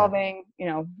Cube solving,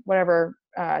 whatever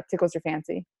tickles your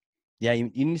fancy. Yeah, you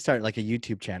need to start like a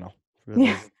YouTube channel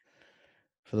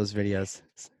for those videos.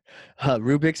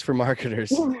 Rubik's for marketers.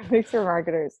 Rubik's for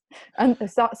marketers.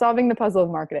 Solving the puzzle of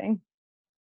marketing.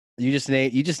 You just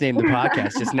named the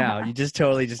podcast just now. You just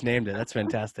totally just named it. That's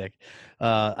fantastic.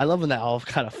 I love when that all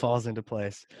kind of falls into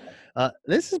place.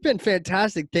 This has been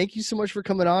fantastic. Thank you so much for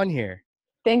coming on here.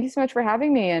 Thank you so much for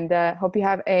having me, and hope you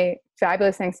have a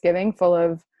fabulous Thanksgiving full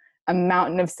of a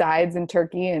mountain of sides and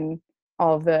turkey and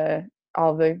all the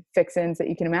fixins that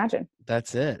you can imagine.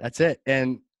 That's it.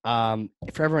 And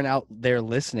for everyone out there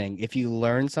listening, if you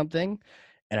learned something,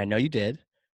 and I know you did,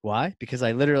 why? Because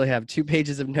I literally have 2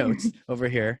 pages of notes over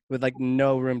here with like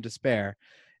no room to spare.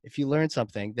 If you learned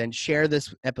something, then share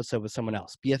this episode with someone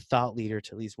else. Be a thought leader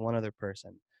to at least one other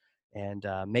person, and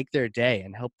make their day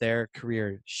and help their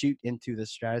career shoot into the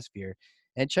stratosphere.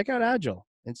 And check out Agile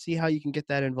and see how you can get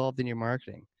that involved in your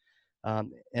marketing.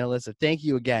 And Alyssa, thank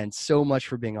you again so much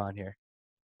for being on here.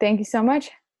 Thank you so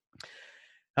much.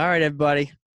 All right,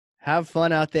 everybody. Have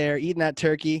fun out there eating that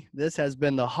turkey. This has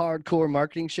been the Hardcore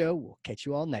Marketing Show. We'll catch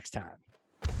you all next time.